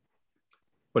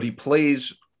 But he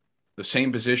plays the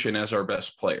same position as our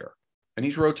best player. And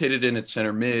he's rotated in at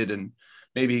center mid, and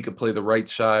maybe he could play the right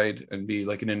side and be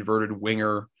like an inverted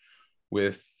winger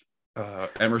with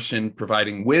Emerson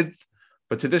providing width.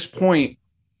 But to this point,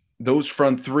 those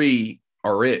front three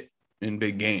are it in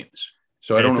big games.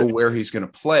 So I don't know where he's going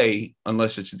to play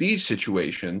unless it's these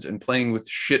situations, and playing with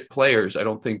shit players, I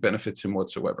don't think benefits him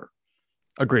whatsoever.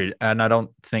 Agreed. And I don't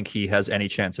think he has any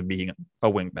chance of being a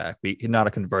wing back. He's not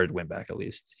a converted wing back, at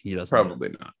least. He doesn't. Probably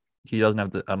not. He doesn't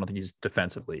have I don't think he's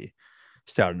defensively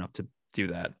stout enough to do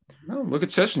that. No, look at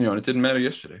Sessegnon. It didn't matter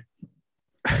yesterday.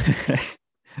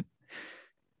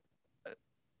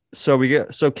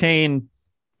 So Kane,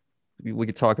 we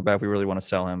could talk about if we really want to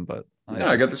sell him, but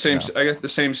I got the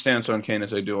same stance on Kane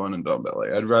as I do on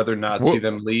Ndombele. I'd rather not see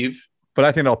them leave. But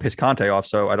I think that'll piss Conte off,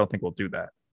 so I don't think we'll do that.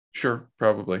 Sure,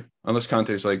 probably. Unless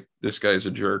Conte's like, this guy's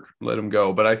a jerk, let him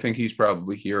go. But I think he's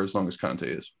probably here as long as Conte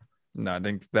is. No, I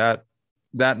think that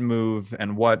move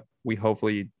and what we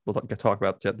hopefully will talk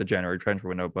about the January transfer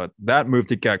window, but that move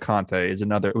to get Conte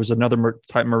was another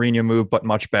type Mourinho move, but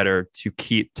much better to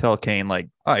tell Kane, like,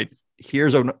 all right,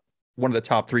 here's one of the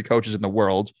top 3 coaches in the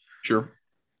world. Sure.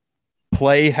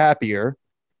 Play happier.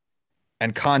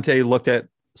 And Conte looked at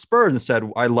Spurs and said,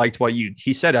 I liked what you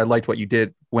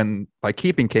did by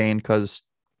keeping Kane, because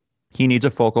he needs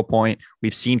a focal point.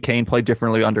 We've seen Kane play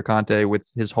differently under Conte with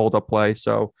his hold-up play.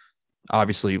 So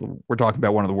obviously we're talking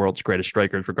about one of the world's greatest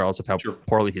strikers, regardless of how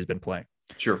poorly he's been playing.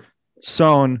 Sure.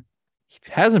 Son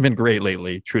hasn't been great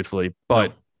lately, truthfully,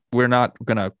 but we're not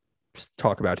going to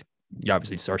talk about,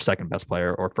 obviously, our second best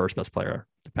player or first best player,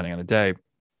 depending on the day.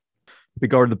 If we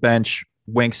go to the bench,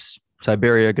 Winks,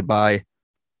 Siberia, goodbye.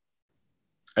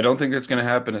 I don't think it's going to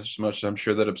happen as much. I'm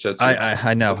sure that upsets you.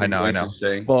 I know.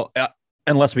 Well,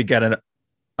 unless we get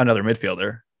another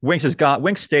midfielder. Winks is gone.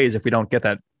 Winks stays if we don't get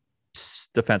that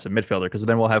defensive midfielder, because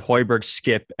then we'll have Højbjerg,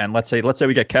 Skip, and let's say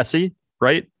we get Kessie,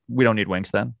 right? We don't need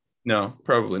Winks then. No,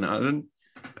 probably not. I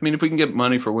mean, if we can get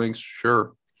money for Winks,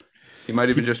 sure. He might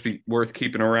even just be worth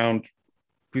keeping around.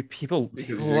 People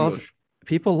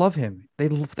love him.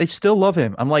 They still love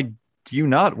him. I'm like, do you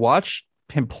not watch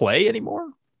him play anymore?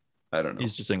 I don't know.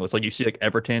 He's just English. Like, you see, like,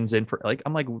 Everton's in for, like,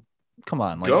 I'm like, come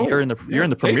on, like, Go. you're in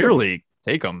the Premier League.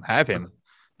 Take him, have him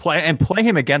play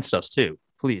him against us too,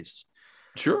 please.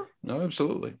 Sure. No,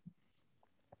 absolutely.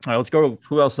 All right, let's go.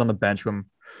 Who else is on the bench? I'm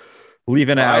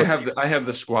leaving out. I have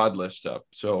the squad list up.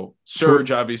 So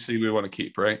Serge, obviously, we want to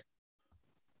keep, right?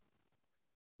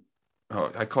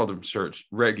 Oh, I called him Serge.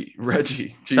 Reggie.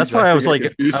 Jeez, that's why I was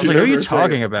like, who are you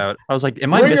talking about? I was like,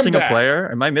 am I missing a player?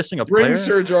 Am I missing a player? Bring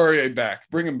Serge Aurier back.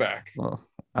 Bring him back. Well,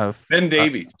 Ben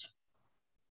Davies.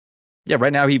 Yeah,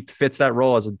 right now he fits that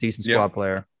role as a decent squad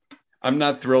player. I'm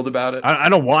not thrilled about it. I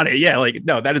don't want it. Yeah, like,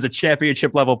 no, that is a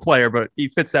championship level player, but he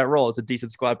fits that role as a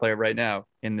decent squad player right now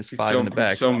in this five in the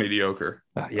back. So mediocre.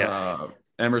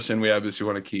 Emerson, we obviously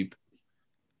want to keep.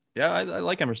 Yeah, I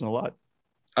like Emerson a lot.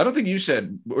 I don't think you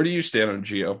said, where do you stand on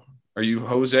Gio? Are you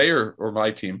Jose or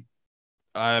my team?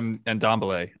 I'm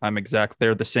Ndombele.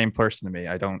 They're the same person to me.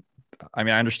 I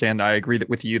understand. I agree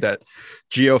with you that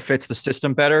Gio fits the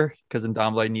system better because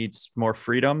Ndombele needs more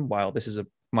freedom, while this is a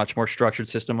much more structured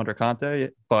system under Conte,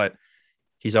 but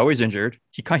he's always injured.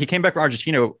 He came back from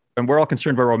Argentina, and we're all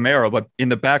concerned about Romero, but in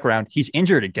the background, he's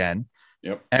injured again.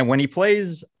 Yep. And when he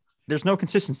plays, there's no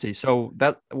consistency. So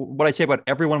that what I say about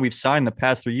everyone we've signed the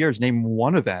past 3 years, name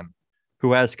one of them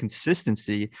who has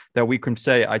consistency that we can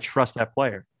say, I trust that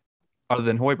player, other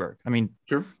than Højbjerg. I mean,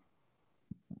 sure.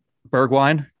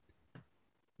 Bergwijn.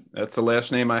 That's the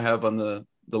last name I have on the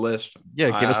list.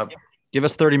 Yeah, give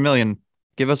us 30 million.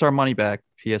 Give us our money back,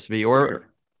 PSV,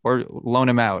 or loan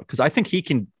him out because I think he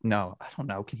can. No, I don't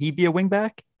know. Can he be a wing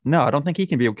back? No, I don't think he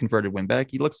can be a converted wing back.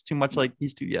 He looks too much like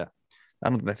he's too. Yeah, I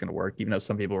don't think that's gonna work. Even though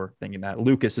some people were thinking that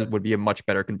would be a much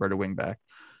better converted wing back.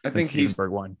 I think he's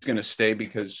going to stay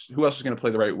because who else is going to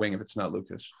play the right wing if it's not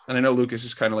Lucas? And I know Lucas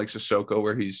is kind of like Sissoko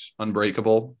where he's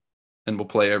unbreakable and will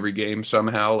play every game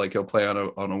somehow. Like he'll play on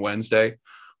a Wednesday.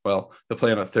 Well, he'll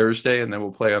play on a Thursday and then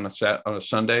we'll play on a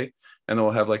Sunday. And then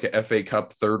we'll have like a FA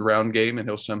Cup 3rd round game and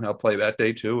he'll somehow play that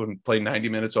day too and play 90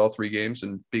 minutes all 3 games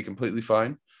and be completely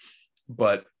fine.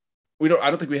 But I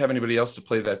don't think we have anybody else to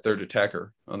play that third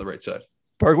attacker on the right side.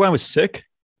 Bergwijn was sick.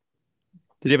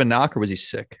 Did he have a knock or was he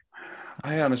sick?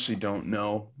 I honestly don't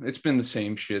know. It's been the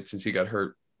same shit since he got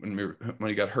hurt when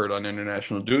he got hurt on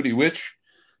international duty, which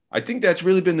I think that's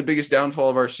really been the biggest downfall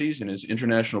of our season is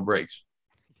international breaks.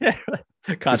 Yeah.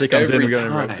 Conte comes in and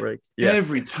going to break. Yeah.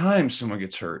 Every time someone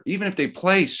gets hurt, even if they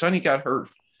play, Sonny got hurt.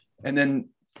 And then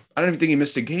I don't even think he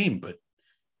missed a game, but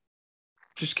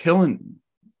just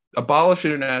abolish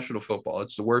international football.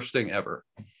 It's the worst thing ever.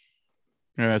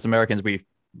 As Americans, we're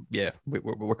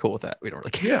cool with that. We don't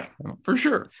really care. Yeah, for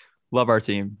sure. Love our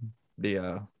team. What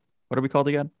are we called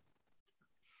again?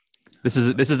 This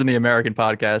isn't the American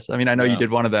podcast. I mean, I know you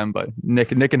did one of them, but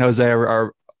Nick and Jose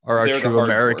are our true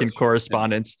American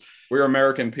correspondents. Yeah. We're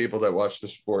American people that watch the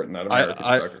sport, not American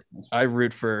soccer. I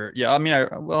root for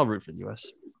I'll root for the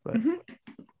US. But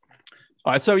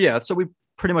all right, so we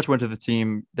pretty much went to the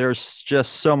team. There's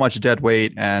just so much dead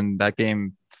weight, and that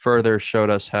game further showed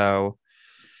us how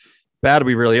bad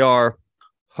we really are.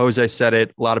 Jose said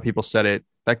it. A lot of people said it.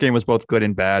 That game was both good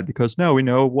and bad because no, we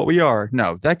know what we are.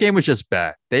 No, that game was just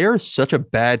bad. They are such a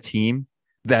bad team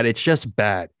that it's just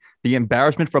bad. The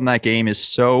embarrassment from that game is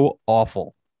so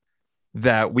awful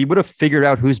that we would have figured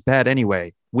out who's bad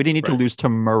anyway. We didn't need to lose to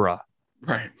Murrah.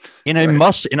 Right. In a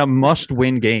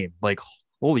must-win game. Like,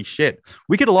 holy shit.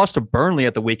 We could have lost to Burnley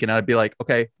at the weekend. I'd be like,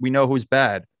 okay, we know who's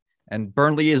bad. And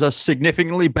Burnley is a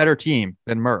significantly better team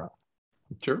than Murrah.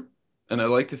 Sure. And I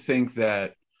like to think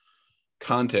that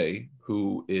Conte,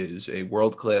 who is a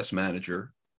world-class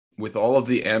manager, with all of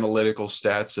the analytical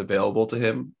stats available to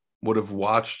him, would have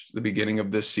watched the beginning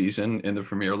of this season in the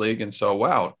Premier League and saw,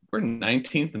 wow, we're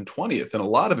 19th and 20th and a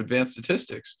lot of advanced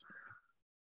statistics.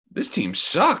 This team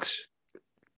sucks.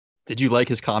 Did you like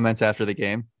his comments after the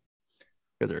game?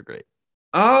 Because they're great.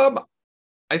 I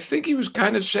think he was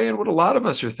kind of saying what a lot of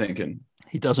us are thinking.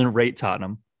 He doesn't rate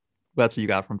Tottenham. That's what you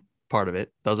got from part of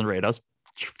it. Doesn't rate us.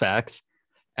 Facts.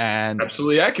 And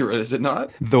absolutely accurate, is it not?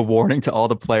 The warning to all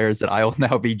the players that I will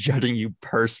now be judging you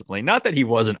personally. Not that he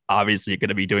wasn't obviously going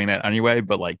to be doing that anyway,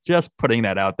 but like just putting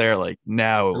that out there, like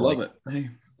now. I love it. Hey.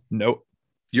 Nope.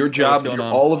 Your job,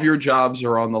 all of your jobs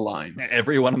are on the line.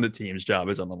 Everyone on the team's job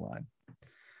is on the line.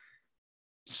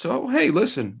 So, hey,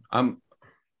 listen,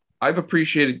 I've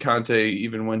appreciated Conte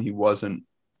even when he wasn't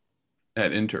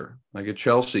at Inter. Like at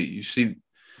Chelsea, you see,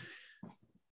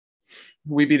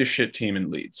 we beat a shit team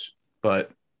in Leeds, but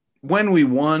when we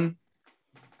won,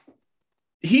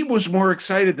 he was more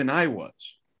excited than I was.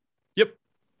 Yep.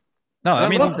 No, I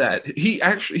love that.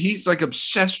 He's like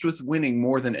obsessed with winning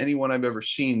more than anyone I've ever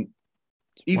seen,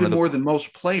 even more than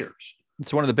most players.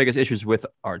 It's one of the biggest issues with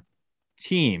our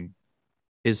team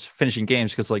is finishing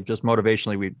games because like just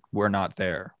motivationally, we're not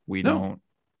there. We don't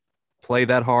play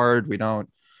that hard.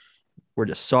 We're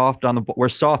just soft we're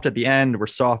soft at the end. We're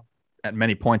soft at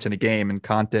many points in the game, and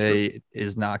Conte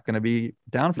is not going to be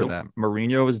down for that.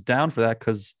 Mourinho is down for that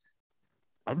because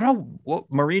I don't know what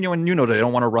Mourinho and they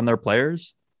don't want to run their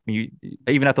players. I mean,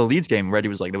 even at the Leeds game, Reddy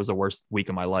was like, "That was the worst week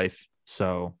of my life."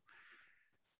 So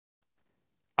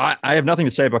I have nothing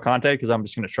to say about Conte because I'm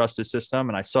just going to trust his system.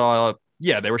 And I saw,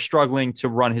 they were struggling to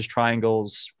run his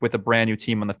triangles with a brand new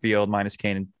team on the field, minus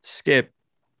Kane and Skip.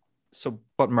 So,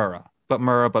 but Murrah,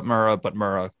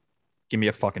 give me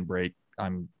a fucking break.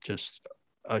 I'm just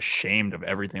ashamed of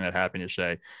everything that happened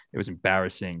yesterday. It was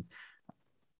embarrassing.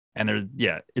 And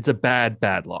it's a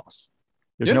bad loss.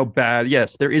 There's no bad.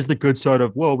 Yes, there is the good side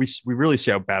of, well, we really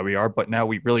see how bad we are, but now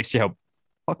we really see how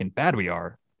fucking bad we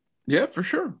are. Yeah, for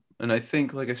sure. And I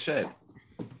think, like I said,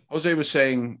 Jose was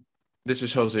saying, this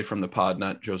is Jose from the pod,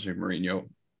 not Jose Mourinho.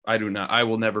 I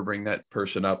will never bring that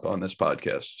person up on this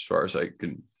podcast as far as I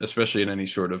can, especially in any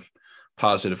sort of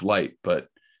positive light. But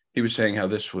he was saying how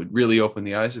this would really open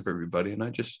the eyes of everybody. And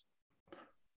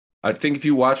I think if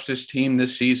you watch this team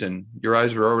this season, your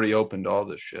eyes are already open to all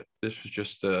this shit. This was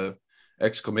just a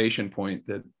exclamation point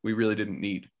that we really didn't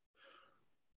need.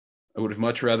 I would have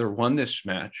much rather won this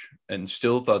match and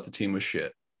still thought the team was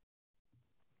shit.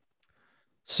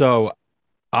 So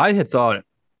I had thought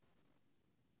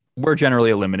we're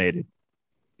generally eliminated.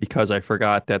 because I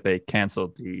forgot that they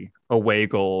canceled the away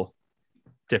goal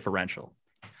differential.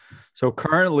 So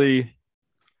currently,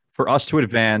 for us to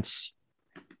advance,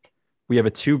 we have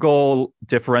a 2-goal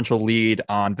differential lead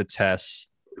on Vitesse,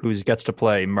 who gets to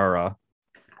play Murrah.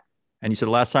 And you said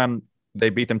last time they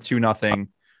beat them 2-0.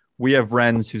 We have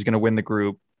Rennes, who's going to win the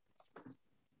group.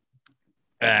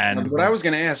 And what I was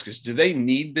going to ask is, do they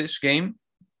need this game?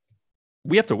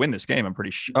 We have to win this game. I'm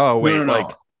pretty sure. Oh wait, no.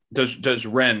 Does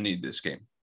Rennes need this game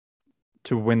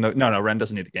to win the? No, Rennes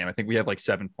doesn't need the game. I think we have like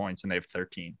 7 points and they have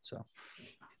 13. So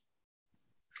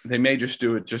they may just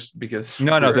do it just because. They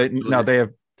have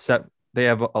set. They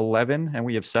have 11 and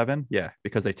we have 7. Yeah,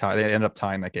 because they ended up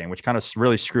tying that game, which kind of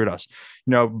really screwed us.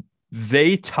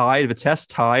 They tied. Vitesse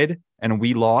tied, and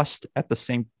we lost at the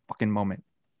same fucking moment.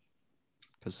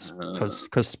 Because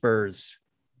Spurs.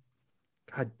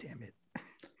 God damn it.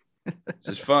 This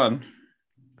is fun.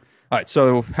 All right.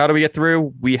 So how do we get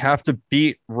through? We have to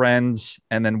beat Rennes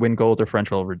and then win goal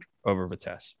differential over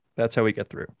Vitesse. That's how we get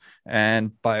through.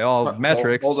 And by all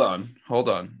metrics. Hold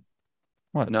on.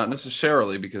 What? Not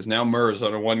necessarily, because now Murrah is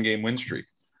on a 1-game win streak.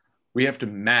 We have to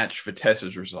match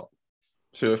Vitesse's result.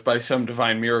 So if by some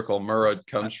divine miracle Murrah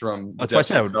comes from the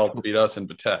depths of hell to beat us in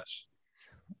Vitesse.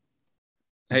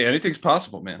 Hey, anything's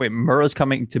possible, man. Wait, Murrah's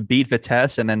coming to beat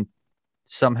Vitesse and then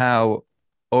somehow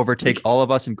overtake all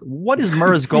of us. And what is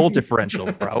Murrah's goal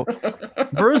differential, bro?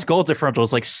 Murrah's goal differential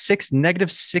is like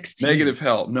negative 16. Negative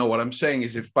hell. No, what I'm saying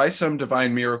is if by some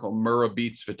divine miracle Murrah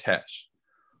beats Vitesse,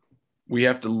 we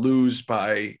have to lose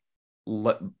by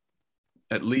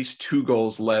at least 2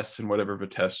 goals less than whatever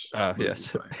Vitesse.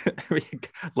 Yes.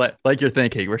 Like you're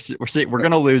thinking, we're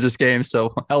going to lose this game.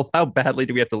 So how badly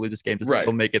do we have to lose this game to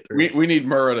still make it through? We need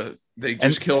Murrah they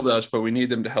just killed us, but we need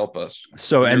them to help us.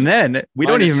 So, and then we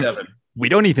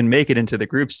don't even make it into the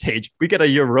group stage. We get a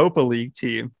Europa League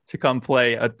team to come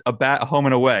play a home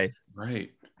and away.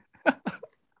 Right.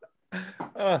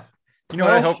 You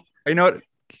know what?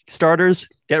 Starters,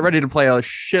 get ready to play a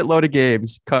shitload of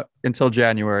games cut until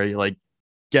January. Like,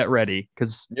 get ready,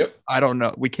 because I don't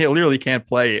know. We literally can't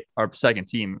play our second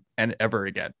team ever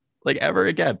again.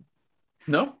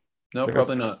 No,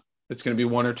 probably not. It's going to be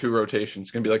 1 or 2 rotations.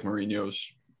 It's going to be like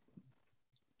Mourinho's.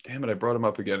 Damn it, I brought him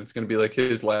up again. It's going to be like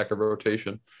his lack of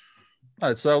rotation. All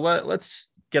right, so let's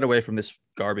get away from this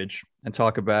garbage and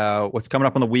talk about what's coming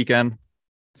up on the weekend.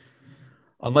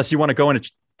 Unless you want to go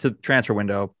into the transfer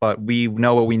window, but we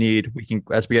know what we need. We can,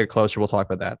 as we get closer, we'll talk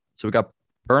about that. So we got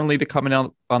Burnley coming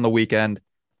out on the weekend.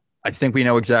 I think we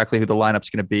know exactly who the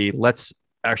lineup's going to be. Let's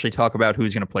actually talk about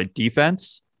who's going to play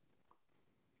defense,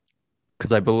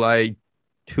 because I believe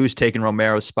who's taking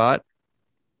Romero's spot.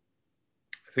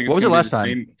 What was it last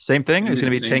time? Same thing. It's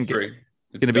going to be Tanganga.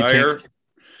 It's going to be Dyer.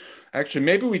 Actually,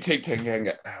 maybe we take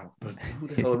Tanganga out, but who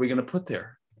the hell are we going to put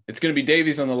there? It's going to be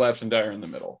Davies on the left and Dyer in the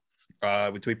middle.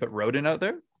 Do we put Rodin out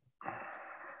there?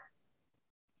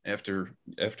 After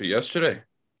yesterday.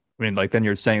 I mean, like, then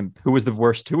you're saying who was the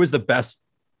worst? Who was the best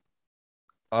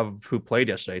of who played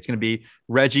yesterday? It's going to be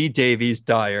Reggie, Davies,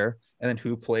 Dyer, and then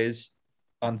who plays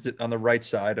on the right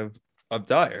side of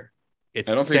Dyer? I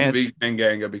don't think it'd be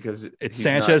Tanganga, because it's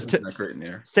Sanchez, not great in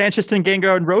there. Sanchez,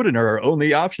 Tanganga, and Rodin are our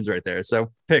only options right there.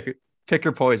 So pick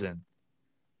your poison.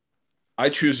 I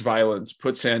choose violence.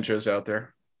 Put Sanchez out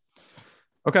there.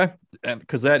 Okay,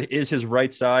 because that is his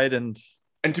right side, and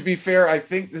to be fair, I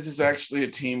think this is actually a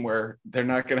team where they're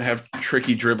not going to have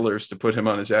tricky dribblers to put him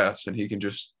on his ass, and he can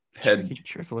just head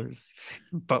dribblers.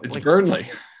 But it's Burnley.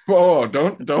 Whoa!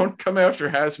 Don't come after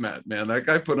Hazmat, man. That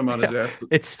guy put him on his ass.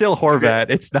 It's still Horvat.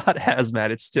 It's not Hazmat.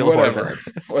 It's still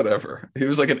Whatever. He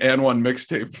was like an N1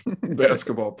 mixtape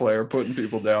basketball player putting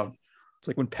people down. It's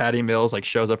like when Patty Mills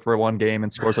shows up for one game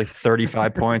and scores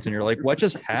 35 points, and you're like, what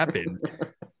just happened?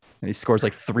 And he scores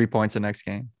 3 points the next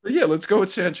game. Yeah, let's go with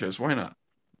Sanchez. Why not?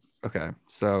 Okay,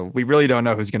 so we really don't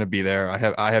know who's going to be there.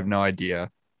 I have no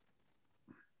idea.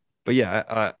 But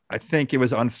yeah, I think it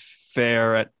was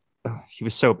unfair he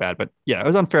was so bad. But yeah, it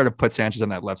was unfair to put Sanchez on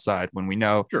that left side when we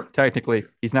know technically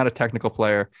he's not a technical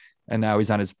player, and now he's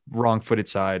on his wrong-footed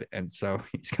side, and so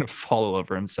he's going to fall all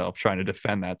over himself trying to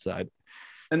defend that side.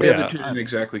 And the other two didn't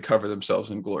exactly cover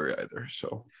themselves in glory either.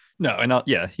 So no, and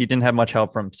he didn't have much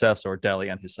help from Cess or Deli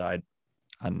on his side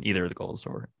on either of the goals.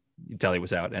 Or Deli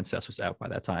was out and Cess was out by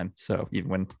that time. So even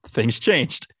when things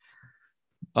changed,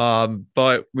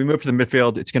 but we moved to the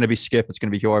midfield. It's going to be Skip. It's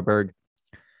going to be Hjorberg,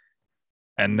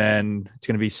 and then it's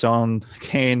going to be Son,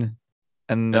 Kane,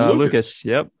 and Lucas.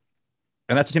 Yep,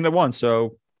 and that's the team that won.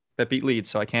 So that beat Leeds.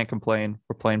 So I can't complain.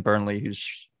 We're playing Burnley,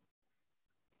 who's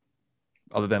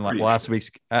other than last week's.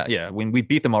 When we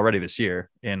beat them already this year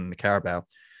in the Carabao.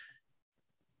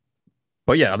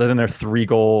 But yeah, other than their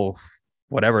 3-goal,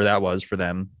 whatever that was for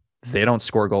them, they don't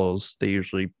score goals. They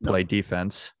usually play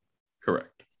defense.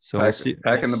 Correct. So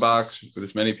pack in the box with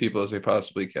as many people as they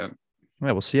possibly can.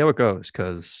 Yeah, we'll see how it goes.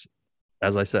 Because,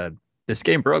 as I said, this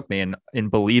game broke me in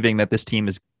believing that this team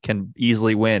can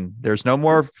easily win. There's no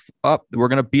more up. We're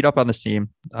gonna beat up on this team.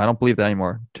 I don't believe that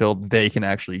anymore until they can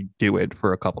actually do it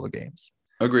for a couple of games.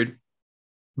 Agreed.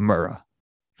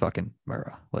 Fucking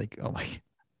Murrah. Like, oh my.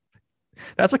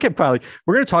 That's what kept probably.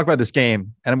 We're gonna talk about this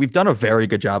game, and we've done a very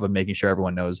good job of making sure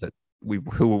everyone knows that we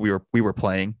were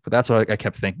playing. But that's what I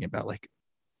kept thinking about. Like,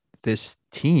 this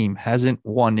team hasn't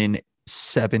won in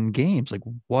 7 games. Like,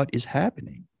 what is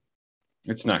happening?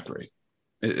 It's not great.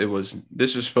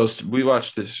 This is supposed to, we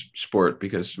watch this sport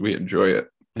because we enjoy it.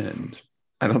 And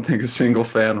I don't think a single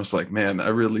fan was like, man, I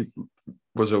really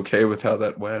was okay with how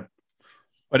that went.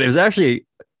 But it was actually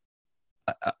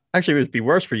it would be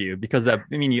worse for you because at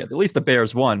least the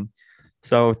Bears won.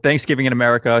 So Thanksgiving in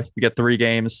America, you get 3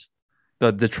 games.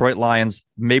 The Detroit Lions,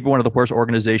 maybe one of the worst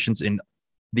organizations in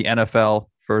the NFL.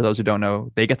 For those who don't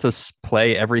know, they get to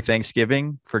play every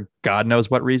Thanksgiving for God knows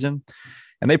what reason.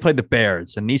 And they played the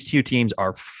Bears, and these 2 teams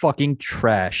are fucking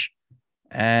trash.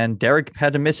 And Derek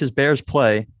had to miss his Bears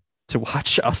play to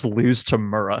watch us lose to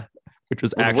Murrah, which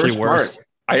was actually worse.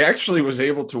 I actually was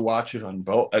able to watch it on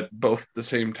both at the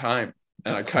same time,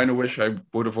 and I kind of wish I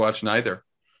would have watched neither.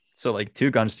 So, like, 2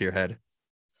 guns to your head.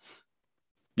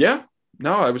 Yeah,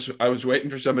 no, I was waiting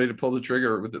for somebody to pull the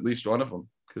trigger with at least one of them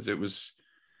because it was.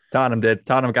 Tottenham did.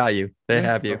 Tottenham got you. They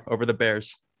have you over the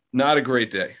Bears. Not a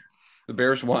great day. The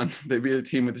Bears won. They beat a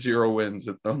team with 0 wins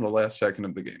on the last second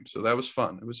of the game. So that was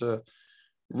fun. It was a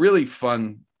really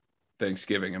fun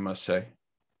Thanksgiving, I must say.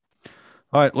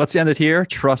 All right, let's end it here.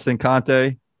 Trust in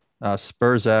Conte.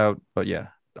 Spurs out. But yeah,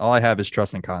 all I have is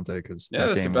trust in Conte because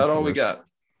that's about all we got.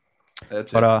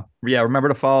 That's it. Yeah, remember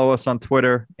to follow us on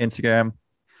Twitter, Instagram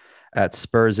at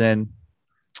SpursIn.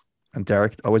 And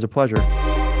Derek, always a pleasure.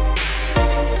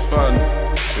 Fun.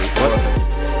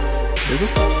 Is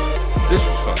it? This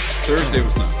was fun. Thursday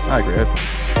was not. I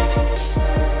agree.